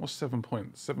 What's 7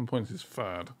 points? 7 points is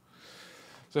third.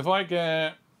 So if I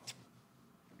get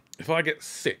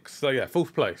 6, so yeah,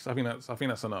 fourth place. I think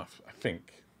that's enough. I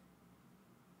think.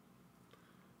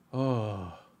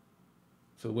 Oh,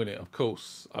 to win it, of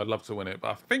course. I'd love to win it,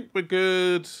 but I think we're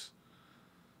good.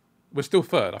 We're still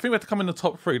third. I think we have to come in the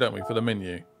top 3, don't we, for the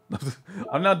menu?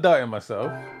 I'm now doubting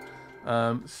myself.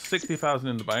 60,000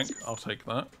 in the bank. I'll take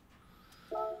that.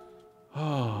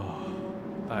 Oh,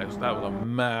 that was a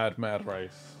mad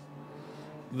race.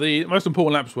 The most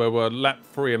important laps were lap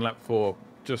 3 and lap 4,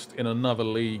 just in another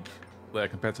league there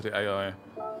compared to the AI.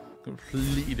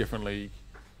 Completely different league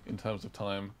in terms of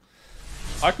time.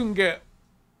 I can get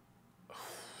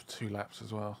 2 laps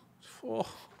as well. 4.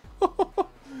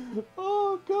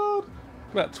 Oh god.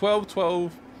 About 12,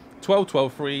 12, 12,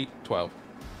 12, 3, 12.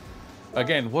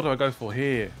 Again, what do I go for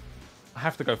here? I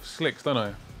have to go for slicks, don't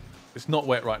I? It's not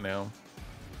wet right now.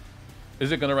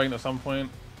 Is it going to rain at some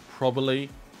point? Probably.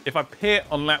 If I pit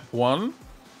on lap 1,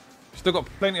 still got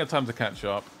plenty of time to catch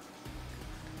up.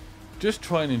 Just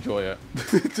try and enjoy it.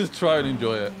 Just try and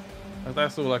enjoy it.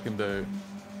 That's all I can do.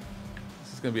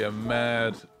 This is going to be a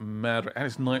mad... And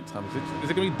it's night time. Is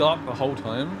it going to be dark the whole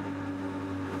time?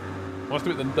 I must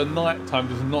admit, the night time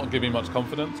does not give me much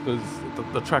confidence because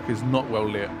the track is not well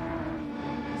lit.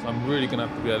 So I'm really going to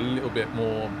have to be a little bit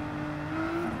more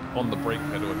on the brake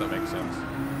pedal, if that makes sense.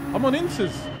 I'm on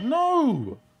inters.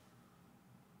 No!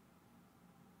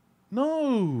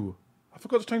 No! I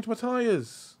forgot to change my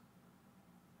tyres.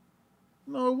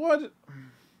 No, what?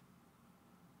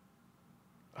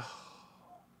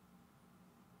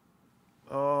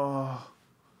 Oh.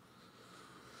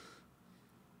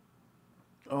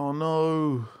 Oh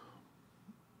no.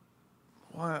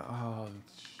 Why? Oh,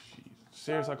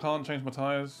 serious, I can't change my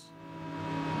tyres?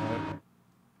 No.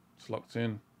 It's locked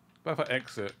in. What if I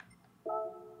exit?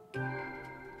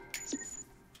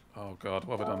 Oh god,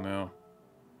 what have I done now?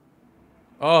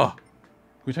 Oh!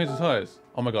 Can we change the tyres?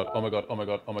 Oh my god, oh my god, oh my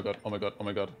god, oh my god, oh my god, oh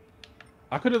my god.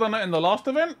 I could have done that in the last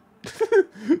event?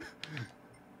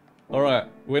 Alright,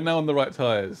 we're now on the right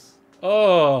tyres.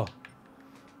 Oh!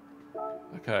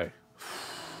 Okay.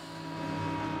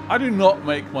 I do not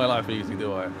make my life easy,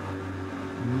 do I?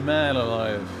 Man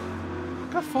alive.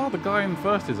 Look how far the guy in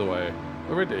first is away.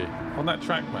 Already. On that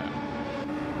track map.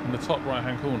 In the top right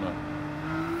hand corner.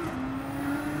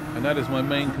 And that is my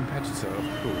main competitor,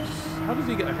 of course. How does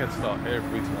he get a head start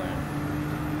every time?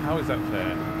 How is that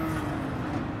fair?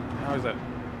 How is that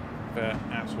there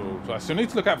at all. So I still need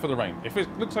to look out for the rain. If it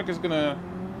looks like it's gonna...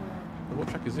 What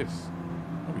track is this?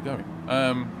 Where are we going?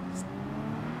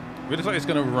 If it looks like it's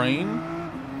gonna rain...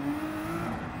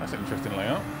 That's an interesting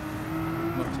layout.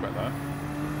 Not expect that.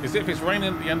 Is if it's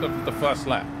raining at the end of the first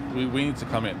lap, we need to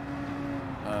come in.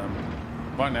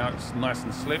 Right now it's nice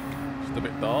and slick, just a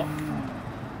bit dark.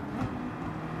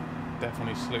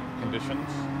 Definitely slick conditions.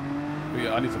 But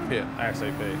yeah, I need to pit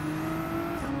ASAP.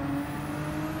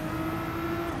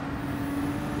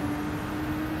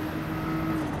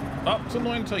 Up to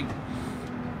 90.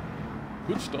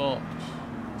 Good start.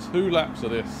 2 laps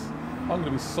of this. I'm going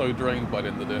to be so drained by the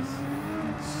end of this.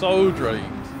 So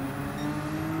drained.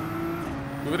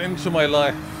 With an inch of my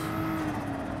life.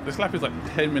 This lap is like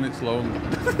 10 minutes long.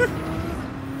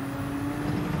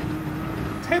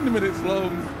 10 minutes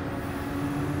long.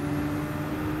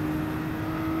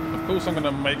 Of course I'm going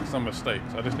to make some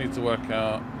mistakes. I just need to work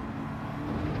out...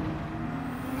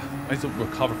 I need to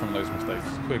recover from those mistakes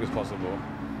as quick as possible.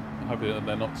 I hope that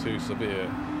they're not too severe.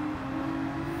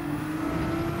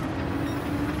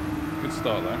 Good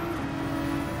start there.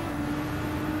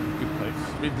 Good pace.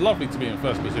 It'd be lovely to be in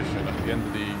first position at the end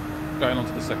of the... going on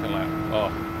to the second lap.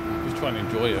 Oh, just trying to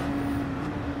enjoy it.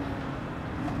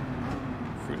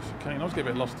 Through the chicane. I was getting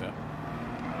a bit lost here.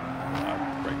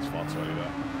 Brakes far too early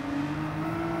there.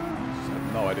 Just had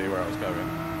no idea where I was going.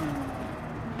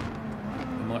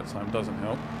 The night time doesn't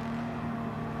help.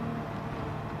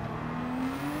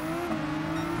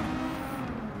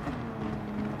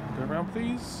 Go around,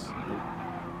 please.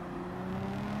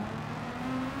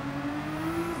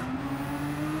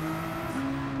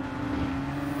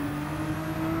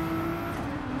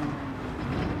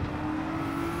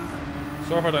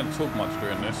 Sorry if I don't talk much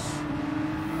during this.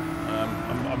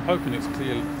 I'm hoping it's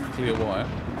clear wire.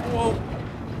 Whoa!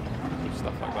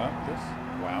 Stuff like that. Yes.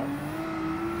 Wow.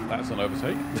 That's an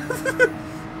overtake.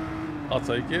 I'll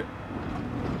take it.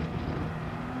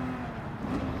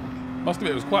 Must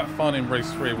admit, it was quite fun in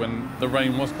race 3 when the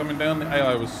rain was coming down. The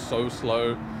AI was so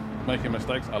slow, making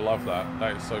mistakes. I love that.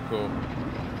 That is so cool.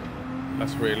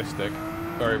 That's realistic.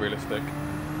 Very realistic.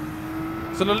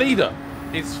 So the leader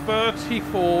is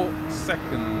 34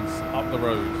 seconds up the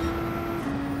road.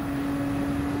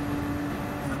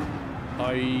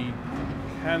 I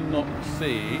cannot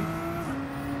see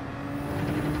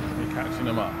me catching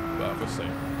them up, but we'll see.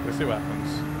 We'll see what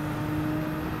happens.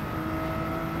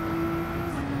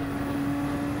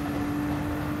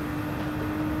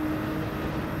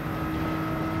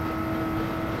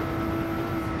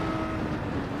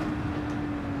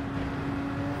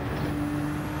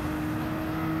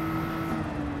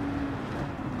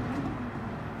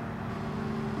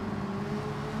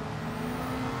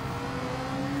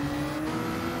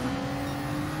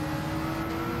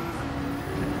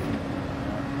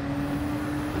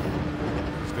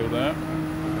 There. I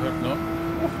hope not.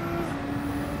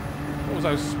 What was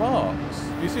those sparks?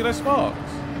 Do you see those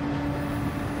sparks?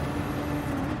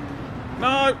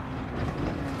 No!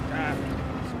 Ah.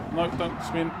 No, don't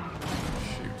spin.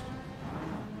 Shoot.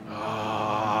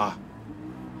 Ah.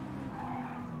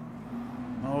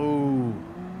 No.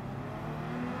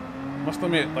 Must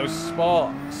admit, those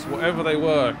sparks, whatever they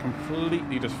were,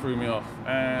 completely just threw me off.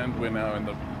 And we're now in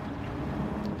the...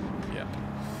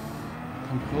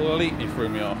 completely threw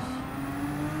me off.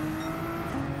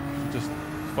 Just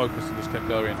focused and just kept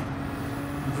going.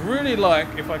 I'd really like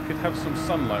if I could have some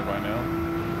sunlight right now.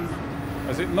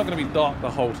 As it's not going to be dark the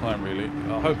whole time, really.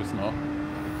 I hope it's not.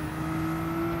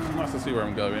 It's nice to see where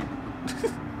I'm going.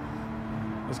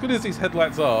 As good as these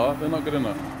headlights are, they're not good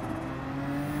enough.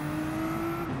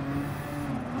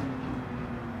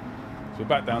 So we're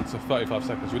back down to 35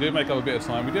 seconds. We did make up a bit of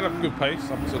time. We did have a good pace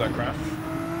up until that crash.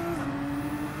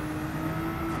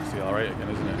 It's the R8 again,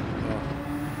 isn't it?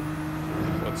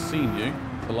 Oh. I'd seen you.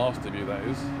 The last of you, that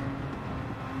is.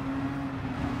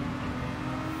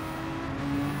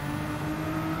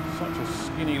 Such a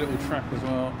skinny little track as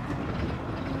well.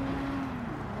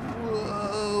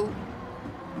 Whoa!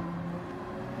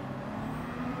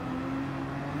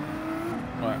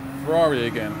 Right, Ferrari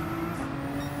again.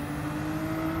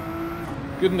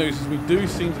 Good news is we do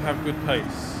seem to have good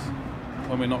pace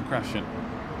when we're not crashing.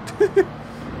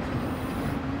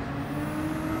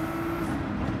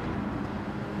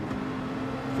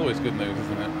 It's always good news,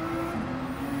 isn't it?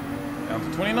 Down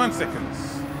to 29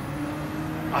 seconds.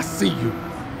 I see you.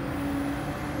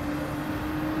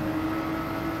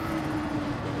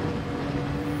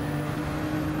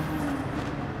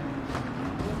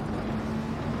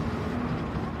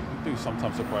 I do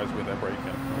sometimes surprise with their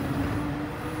braking.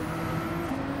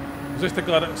 Was this the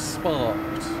guy that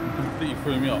sparked and completely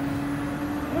threw me off?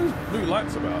 What are those blue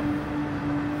lights about?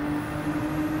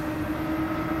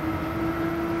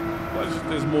 like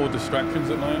there's more distractions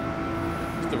at night.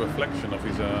 It's the reflection of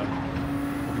his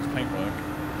paintwork.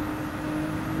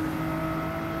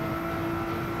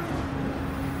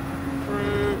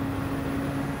 Through.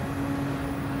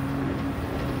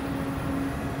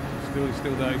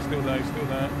 Still there.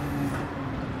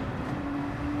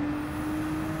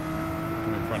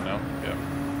 I'm in front now. Yeah.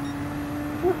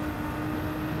 Woo.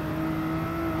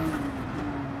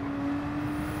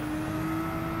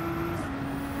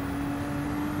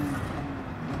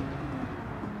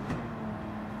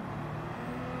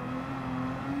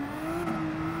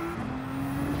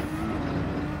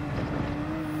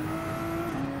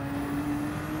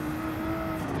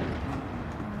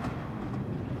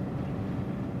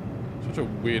 Such a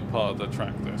weird part of the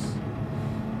track, this.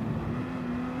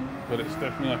 But it's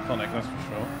definitely iconic, that's for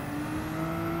sure.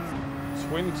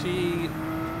 20...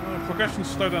 progression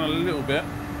slowed down a little bit.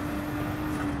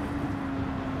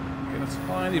 Getting a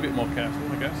tiny bit more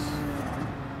careful, I guess.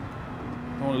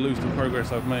 Don't want to lose the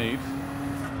progress I've made.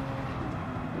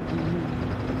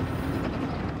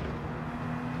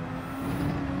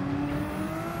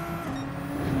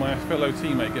 My fellow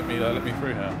teammate let me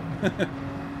through here.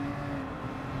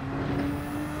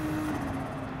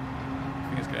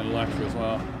 Getting lighter as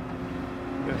well.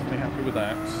 Definitely happy with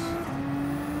that.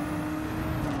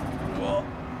 What?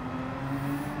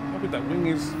 How big that wing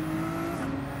is.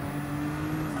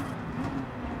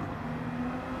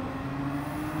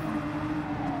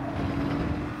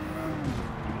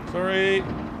 Sorry.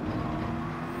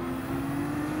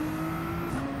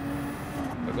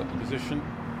 I got the position.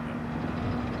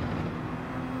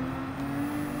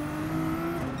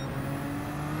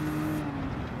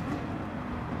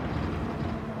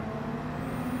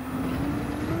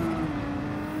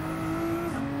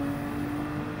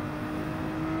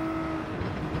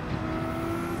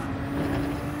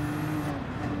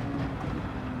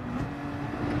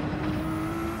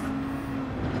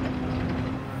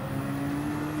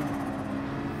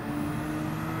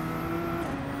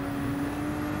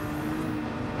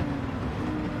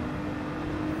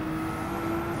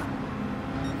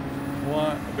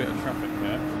 Quite a bit of traffic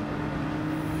there.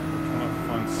 Trying to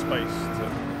find space to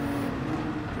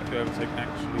get the overtake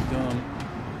actually done.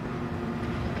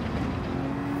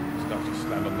 Start to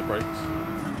stand on the brakes.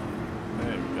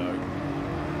 There we go.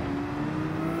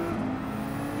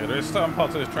 Yeah, there is certain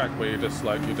parts of this track where you're just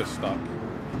stuck.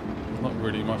 There's not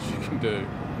really much you can do.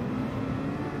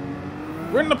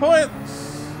 We're in the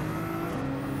points!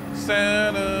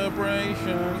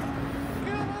 Celebration.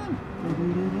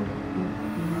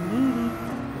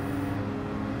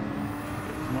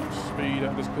 Come on. Speed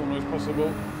out this corner as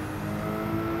possible.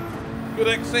 Good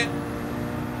exit.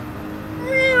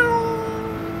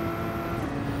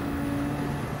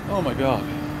 Oh my god.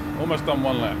 Almost done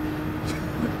one lap.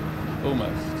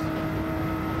 Almost.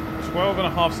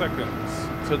 12.5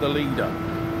 seconds to the leader.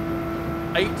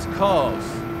 8 cars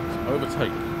to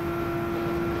overtake.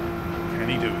 Can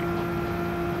he do it?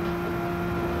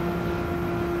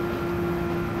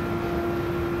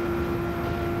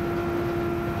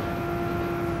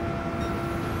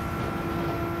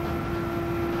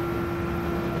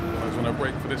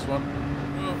 Brake for this one.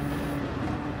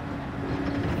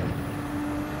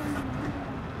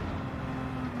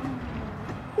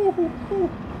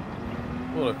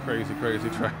 What a crazy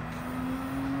track.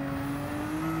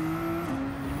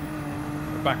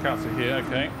 Back out to here,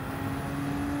 okay.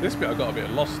 This bit I got a bit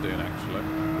lost in actually.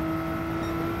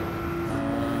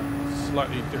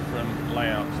 Slightly different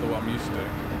layout to what I'm used to.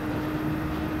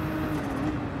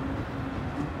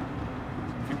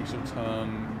 I think we sort of turn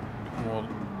a bit more.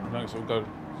 No, so we'll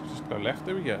just go left.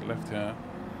 There we go, left here.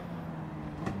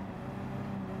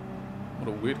 What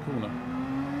a weird corner.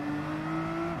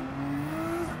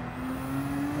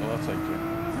 Oh, I'll take it.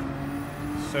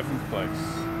 7th place.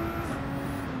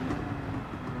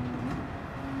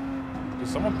 Did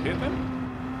someone pit then?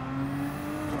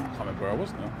 I can't remember where I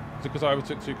was now. Is it because I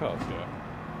overtook 2 cars? Yeah.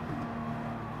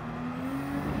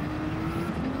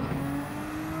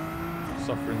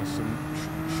 Suffering some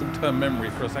short-term memory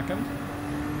for a second.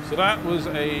 So that was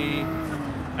a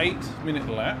 8-minute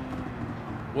lap.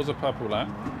 Was a purple lap,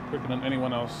 quicker than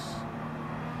anyone else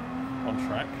on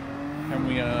track. Can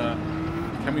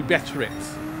we better it?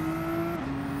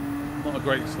 Not a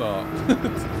great start.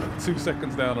 2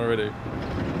 seconds down already.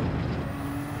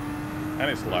 And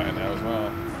it's lighter now as well.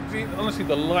 See, honestly,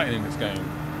 the lighting in this game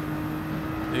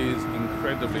is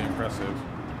incredibly impressive.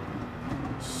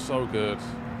 So good.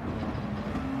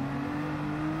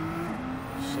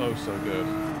 So good.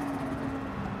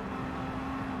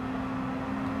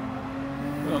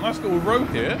 A nice little row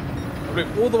here. I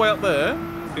believe all the way up there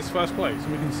is first place,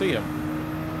 and we can see him.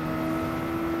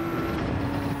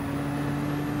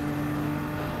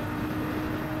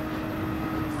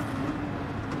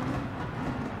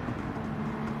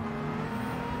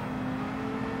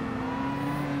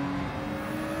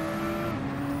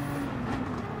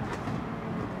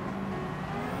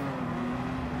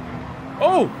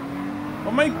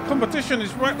 main competition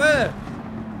is right there.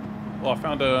 Oh, I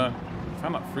found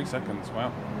like 3 seconds.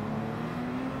 Wow.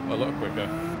 A lot quicker.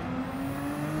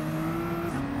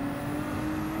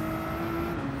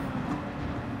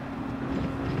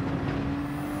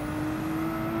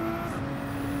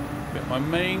 My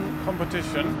main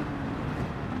competition,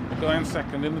 the guy in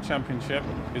second in the championship,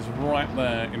 is right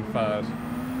there in third,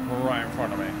 right in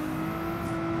front of me.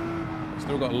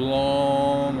 Still got a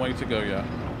long way to go yet.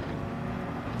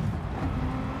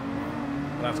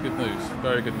 But that's good news,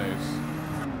 very good news.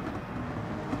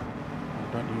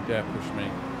 Don't you dare push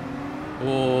me.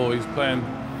 Oh, he's playing,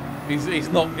 he's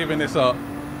not giving this up.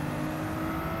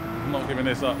 He's not giving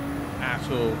this up at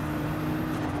all.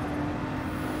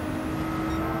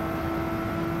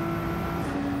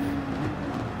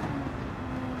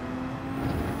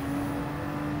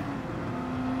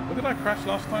 Did I crash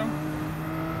last time?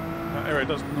 That area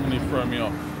does normally throw me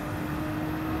off.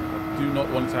 I do not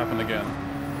want it to happen again.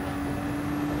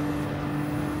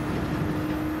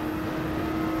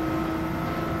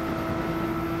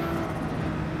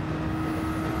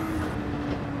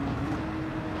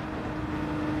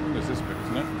 There's this bit,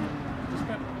 isn't it? This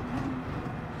bit?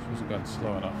 This wasn't going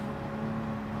slow enough.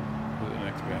 Was it the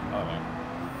next bit? I don't know.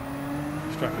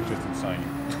 This track is just insane.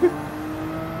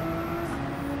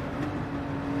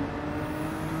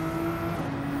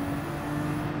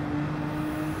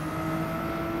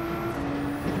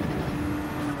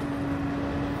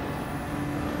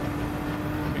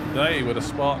 Day with the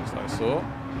sparks that I saw.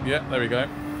 Yeah, there we go.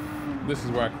 This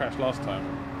is where I crashed last time.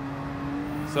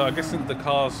 So I guess since the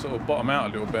cars sort of bottom out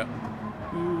a little bit.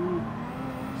 Ooh.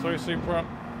 Sorry, Supra.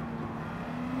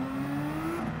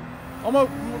 Oh,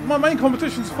 my main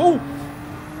competition's full.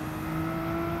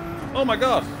 Oh my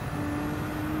god.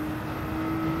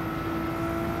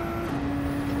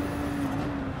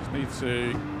 Just need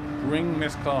to bring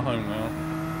this car home now.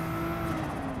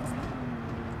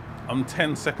 I'm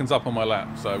 10 seconds up on my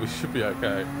lap, so we should be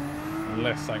okay.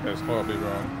 Unless something goes horribly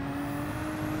wrong.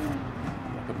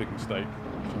 Like a big mistake,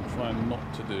 which I'm trying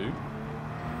not to do.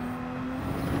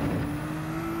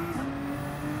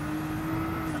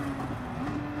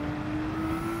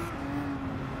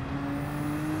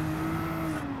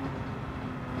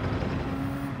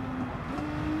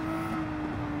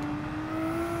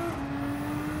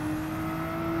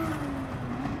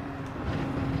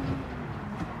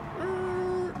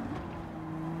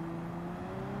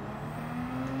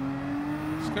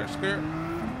 Skirt.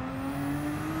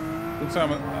 Looks like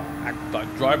I'm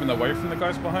like driving away from the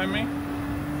guys behind me.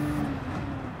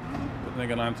 But then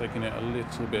again, I'm taking it a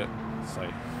little bit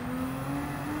safe.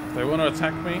 If they want to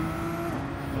attack me,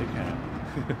 they can.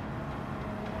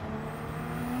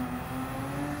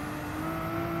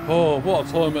 Oh, what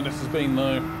a tournament this has been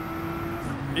though.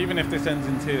 Even if this ends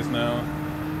in tears now.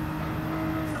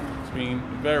 It's been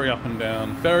very up and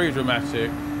down, very dramatic.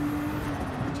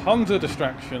 Tons of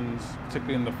distractions,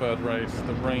 particularly in the third race.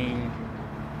 The rain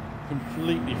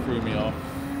completely threw me off.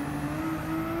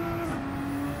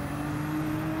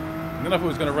 And then I thought it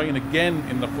was going to rain again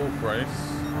in the fourth race,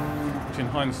 which in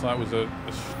hindsight was a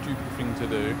stupid thing to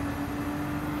do.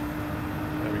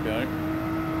 There we go.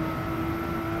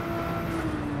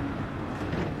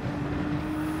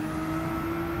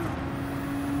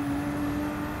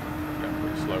 Getting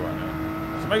pretty slow right now.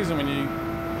 It's amazing when you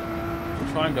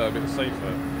try and go a bit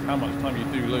safer, how much time you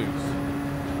do lose.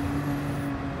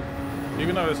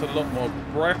 Even though it's a lot more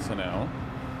brighter now,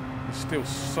 there's still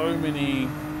so many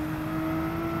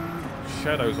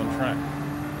shadows on track.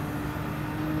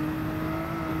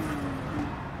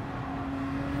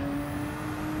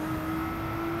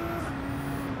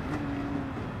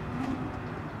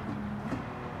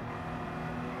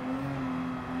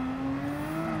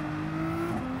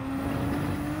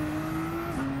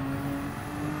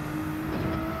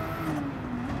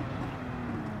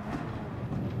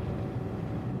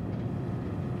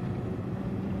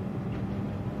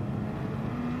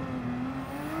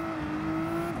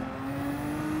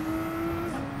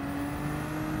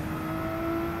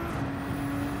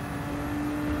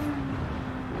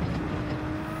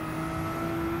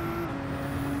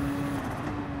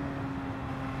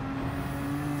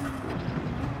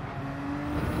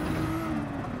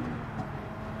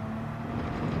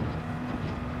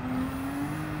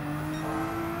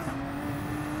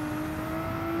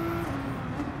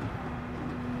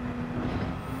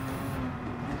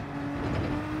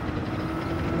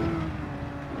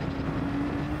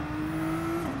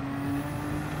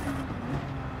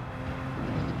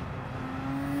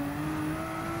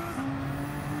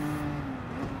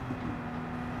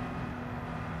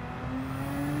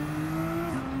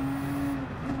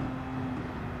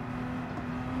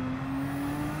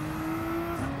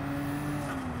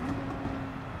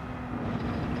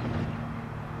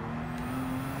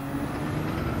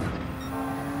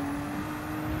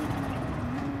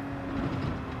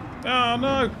 Oh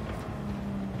no!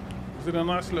 Was in a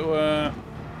nice little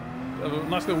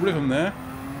rhythm there,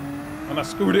 and I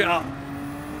screwed it up.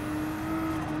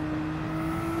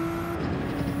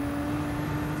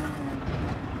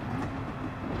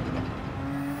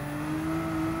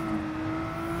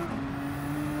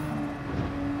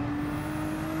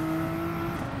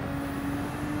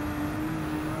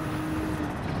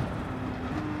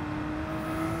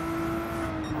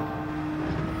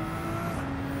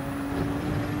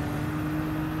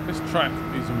 This track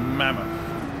is mammoth.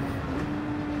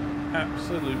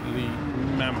 Absolutely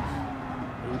mammoth.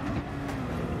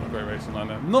 Ooh, a great racing line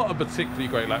there. Not a particularly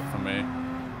great lap from me.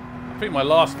 I think my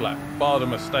last lap, bar the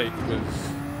mistake,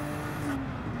 was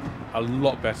a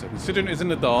lot better. Considering it was in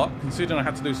the dark, considering I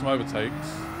had to do some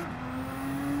overtakes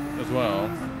as well.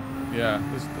 Yeah,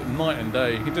 it's night and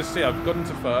day. You can just see I've got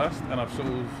into first and I've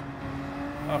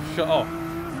shut off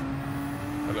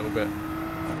a little bit.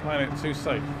 I'm playing it too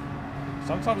safe.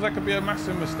 Sometimes that could be a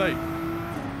massive mistake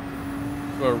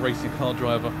for a racing car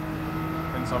driver.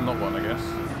 Hence I'm not one, I guess.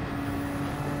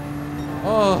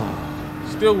 Oh,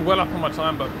 still well up on my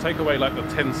time, but take away like the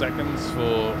 10 seconds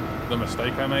for the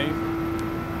mistake I made.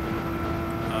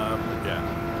 Yeah.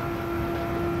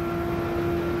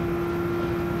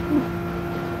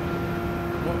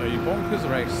 What a bonkers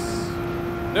race.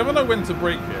 Never know when to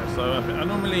brake here, so I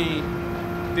normally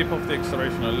dip off the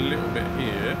acceleration a little bit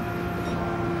here.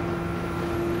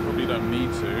 Probably don't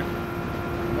need to.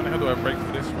 I wonder how do I brake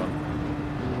for this one?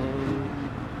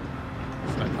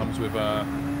 So that comes with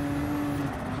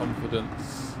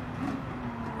confidence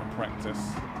and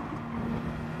practice.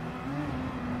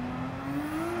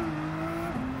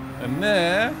 And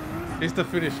there is the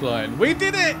finish line. We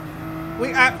did it!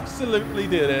 We absolutely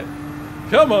did it.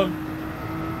 Come on.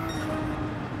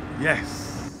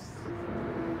 Yes.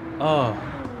 Ah.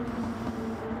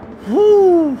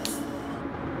 Woo.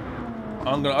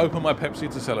 I'm going to open my Pepsi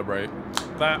to celebrate.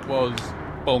 That was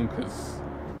bonkers.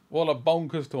 What a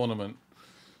bonkers tournament.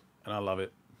 And I love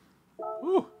it.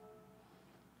 Woo.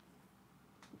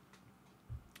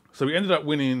 So we ended up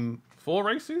winning 4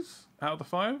 races out of the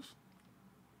 5.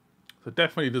 So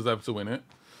definitely deserved to win it.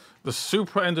 The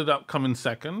Supra ended up coming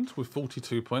second with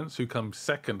 42 points, who comes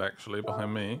second actually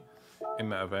behind me in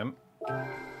that event.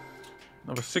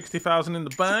 Another 60,000 in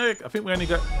the bag. I think we only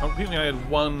had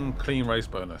 1 clean race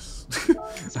bonus,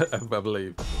 I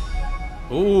believe.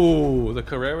 Ooh, the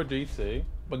Carrera GT,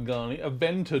 Pagani,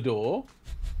 Aventador.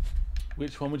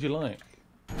 Which one would you like?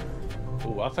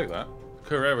 Oh, I'll take that.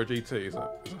 Carrera GT is a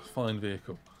fine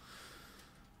vehicle.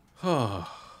 Oh,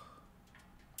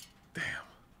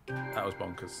 damn, that was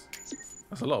bonkers.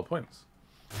 That's a lot of points.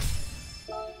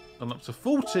 I'm up to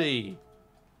 40.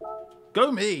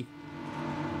 Go me.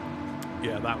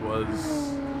 Yeah, that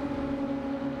was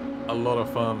a lot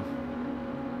of fun.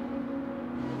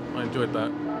 I enjoyed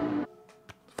that.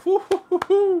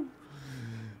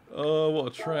 Oh, what a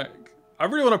track. I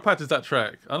really want to practice that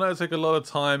track. I know it takes a lot of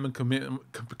time and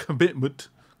commitment,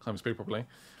 can't speak properly,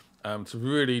 to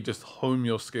really just hone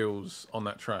your skills on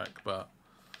that track, but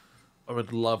I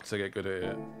would love to get good at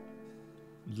it.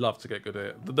 Love to get good at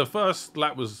it. The first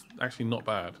lap was actually not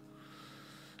bad.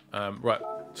 Right,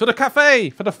 to the cafe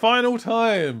for the final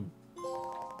time.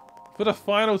 For the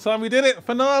final time, we did it.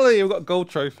 Finale. We've got a gold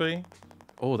trophy.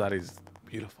 Oh, that is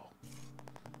beautiful.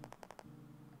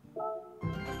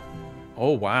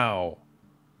 Oh wow,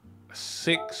 a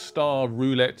 6-star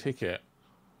roulette ticket.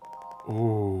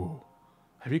 Ooh,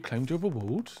 have you claimed your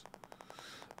rewards?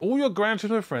 All your Gran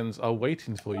Turismo friends are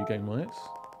waiting for you, Game Rights.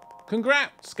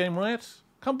 Congrats, Game Rights.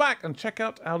 Come back and check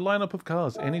out our lineup of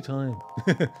cars anytime.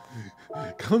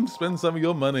 Come spend some of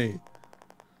your money.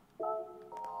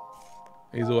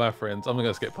 These are all our friends. I'm going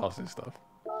to skip past this stuff.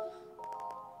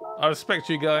 I respect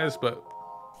you guys, but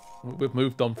we've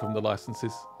moved on from the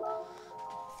licenses.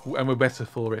 And we're better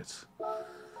for it.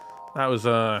 That was,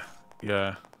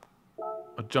 yeah,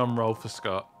 a drum roll for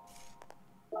Scott.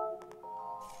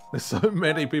 There's so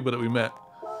many people that we met.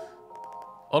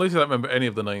 Honestly, I don't remember any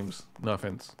of the names. No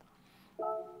offense.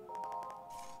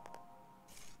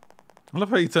 I love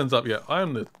how he turns up. Yeah, I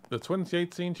am the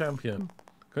 2018 champion.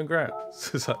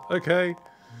 Congrats. It's like, okay.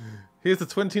 Here's the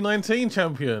 2019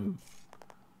 champion.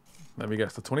 Let me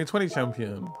guess, the 2020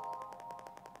 champion.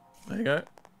 There you go.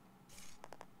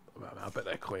 I bet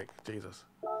they're quick. Jesus.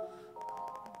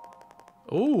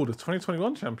 Oh, the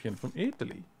 2021 champion from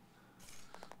Italy.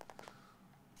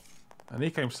 And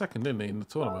he came second, didn't he, in the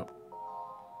tournament?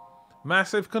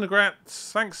 Massive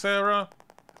congrats. Thanks, Sarah.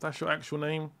 If that's your actual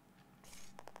name.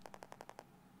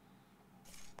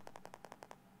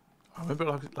 I remember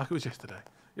it like it was yesterday.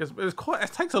 Yes,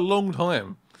 it takes a long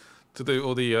time to do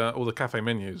all the cafe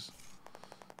menus.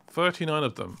 39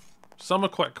 of them. Some are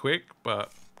quite quick,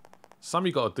 but some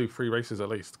you got to do 3 races at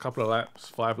least. A couple of laps,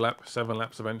 5 laps, 7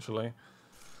 laps eventually.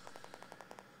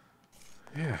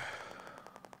 Yeah.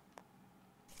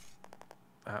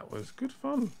 That was good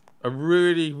fun. A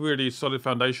really, really solid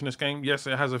foundation, this game. Yes,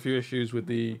 it has a few issues with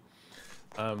the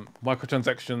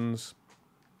microtransactions,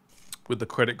 with the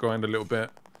credit grind a little bit.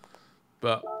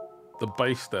 But the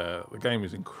base there, the game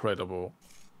is incredible.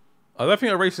 I don't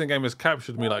think a racing game has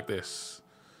captured me like this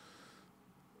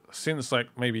since like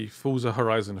maybe Forza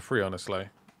Horizon 3, honestly.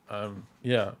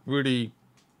 Yeah, really,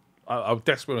 I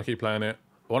desperately want to keep playing it.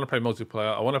 I want to play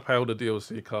multiplayer. I want to play all the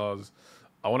DLC cars.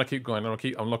 I want to keep going. I want to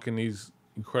keep unlocking these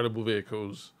incredible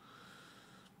vehicles.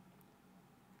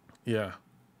 Yeah.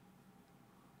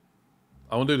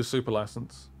 I want to do the super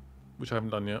license, which I haven't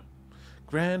done yet.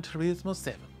 Gran Turismo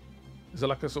 7. Is it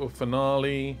like a sort of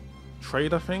finale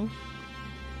trader thing?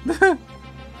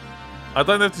 I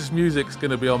don't know if this music's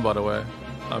going to be on, by the way.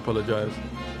 I apologise.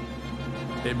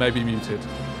 It may be muted.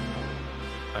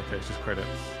 Okay, it's just credits.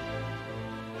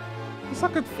 It's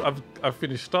like I've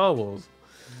finished Star Wars.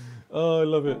 Oh, I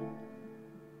love it.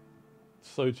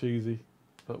 So cheesy,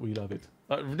 but we love it.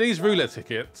 These roulette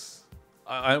tickets,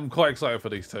 I am quite excited for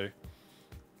these two.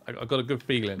 I got a good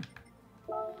feeling.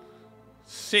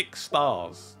 6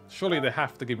 stars. Surely they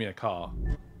have to give me a car.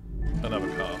 Another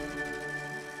car.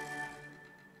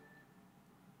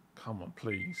 Come on,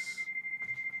 please.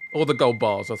 Or the gold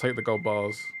bars. I'll take the gold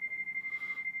bars.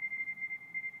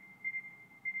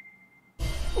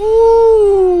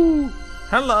 Ooh!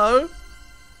 Hello!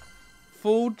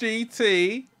 Full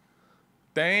GT.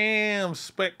 Damn,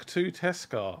 Spec 2 test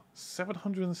car.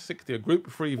 760, a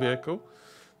Group 3 vehicle.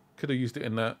 Could have used it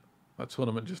in that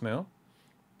tournament just now.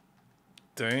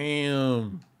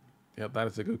 Damn. Yep, that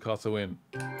is a good car to win.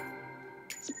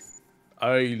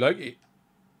 I like it.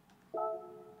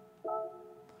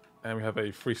 And we have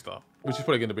a 3-star, which is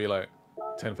probably going to be like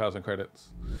 10,000 credits.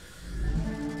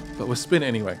 But we'll spin it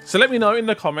anyway. So let me know in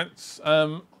the comments.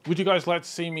 Would you guys like to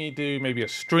see me do maybe a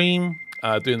stream?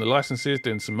 Doing the licenses,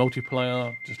 doing some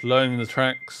multiplayer, just learning the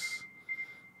tracks.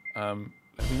 Let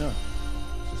me know.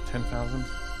 This is 10,000.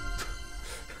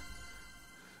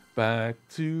 Back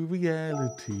to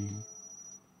reality.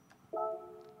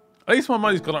 At least my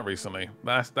money's gone up recently.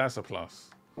 That's a plus.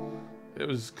 It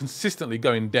was consistently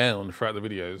going down throughout the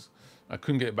videos. I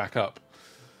couldn't get it back up.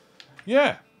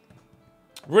 Yeah.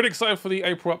 Really excited for the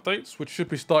April updates, which should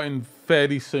be starting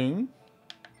fairly soon.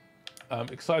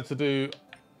 Excited to do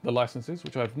the licenses,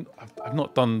 which I've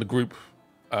not done the group,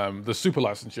 the super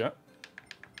license yet.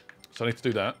 So I need to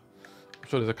do that. I'm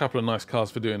sure there's a couple of nice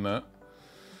cars for doing that.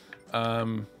 I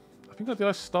think did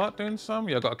I start doing some?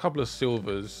 Yeah, I got a couple of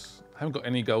silvers. I haven't got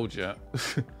any gold yet.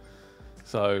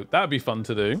 So that'd be fun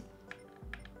to do.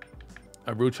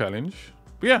 A real challenge.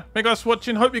 But yeah, thank you guys for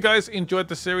watching. Hope you guys enjoyed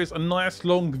the series. A nice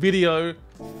long video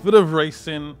full of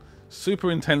racing.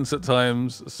 Super intense at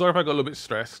times. Sorry if I got a little bit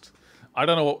stressed. I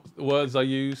don't know what words I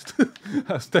used.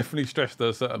 I was definitely stressed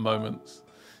at certain moments.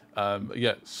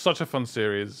 Yeah, such a fun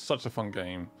series, such a fun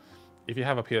game. If you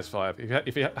have a PS5,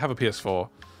 if you have a PS4,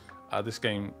 this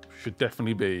game should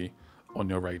definitely be on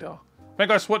your radar. Thank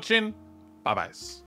you guys for watching. Bye-bye.